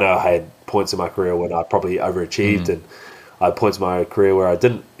 because I know I had points in my career when I probably overachieved and I had points in my career where I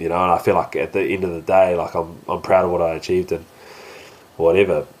didn't, you know, and I feel like at the end of the day, like I'm proud of what I achieved and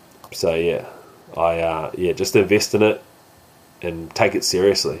whatever. So yeah, just invest in it and take it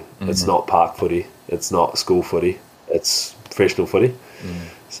seriously. It's not park footy, it's not school footy, it's professional footy.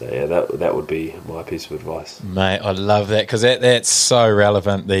 So yeah, that would be my piece of advice. Mate, I love that, because that's so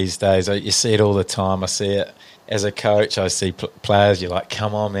relevant these days. You see it all the time. I see it as a coach. I see players, you're like,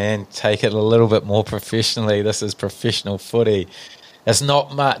 come on, man, take it a little bit more professionally. This is professional footy. It's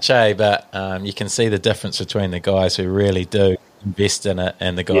not much, but you can see the difference between the guys who really do invest in it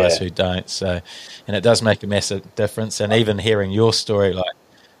and the guys who don't. So, and it does make a massive difference. And even hearing your story, like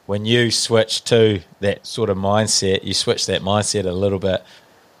when you switch to that sort of mindset, you switch that mindset a little bit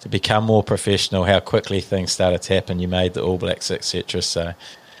to become more professional, how quickly things started to happen. You made the All Blacks, etc. So,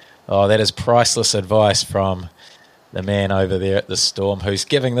 that is priceless advice from the man over there at the Storm who's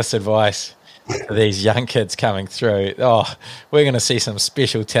giving this advice to these young kids coming through. Oh, we're going to see some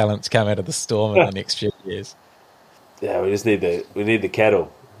special talents come out of the Storm in the next few years. Yeah, we need the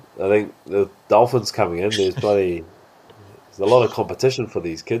cattle. I think the Dolphins coming in, there's a lot of competition for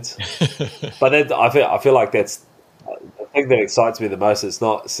these kids. But then I feel like that's the thing that excites me the most. It's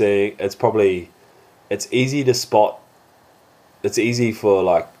not seeing. It's easy to spot. It's easy for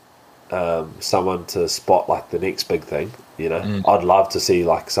like someone to spot like the next big thing. You know, I'd love to see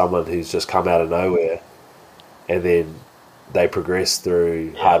like someone who's just come out of nowhere and then they progress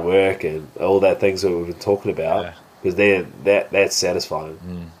through hard work and all that things that we've been talking about, because that's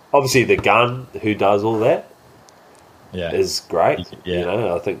satisfying. Obviously, the gun who does all that is great. Yeah. You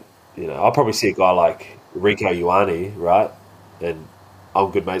know, I think, you know, I'll probably see a guy like Rico Ioane, right? And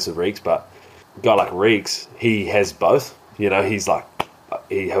I'm good mates with Reeks, but a guy like Reeks, he has both. You know, he's like,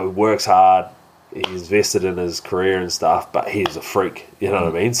 he works hard, he's vested in his career and stuff, but he's a freak. You know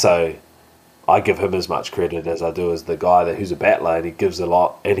what I mean? So I give him as much credit as I do as the guy who's a battler, and he gives a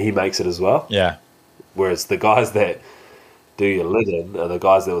lot and he makes it as well. Yeah. Whereas the guys that do your living are the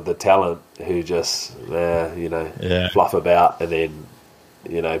guys that with the talent who just, fluff about and then,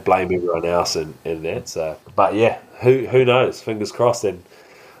 you know, blame everyone else and that. So, but yeah, who knows? Fingers crossed, and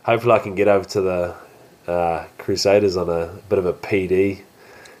hopefully I can get over to the Crusaders on a bit of a PD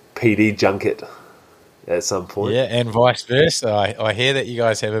junket at some point. Yeah, and vice versa. I hear that you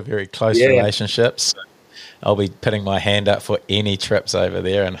guys have a very close relationship. So I'll be putting my hand up for any trips over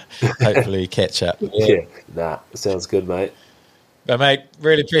there and hopefully catch up. Sounds good, mate. But, mate,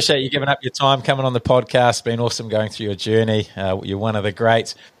 really appreciate you giving up your time coming on the podcast. It's been awesome going through your journey. You're one of the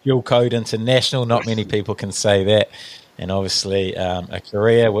greats. Fuel Code International, not many people can say that. And obviously a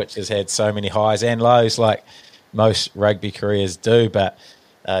career which has had so many highs and lows like most rugby careers do. But,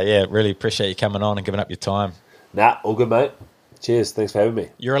 really appreciate you coming on and giving up your time. All good, mate. Cheers. Thanks for having me.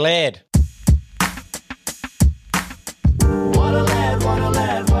 You're a lad.